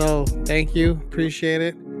it. So thank you. Appreciate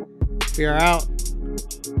it. We are out.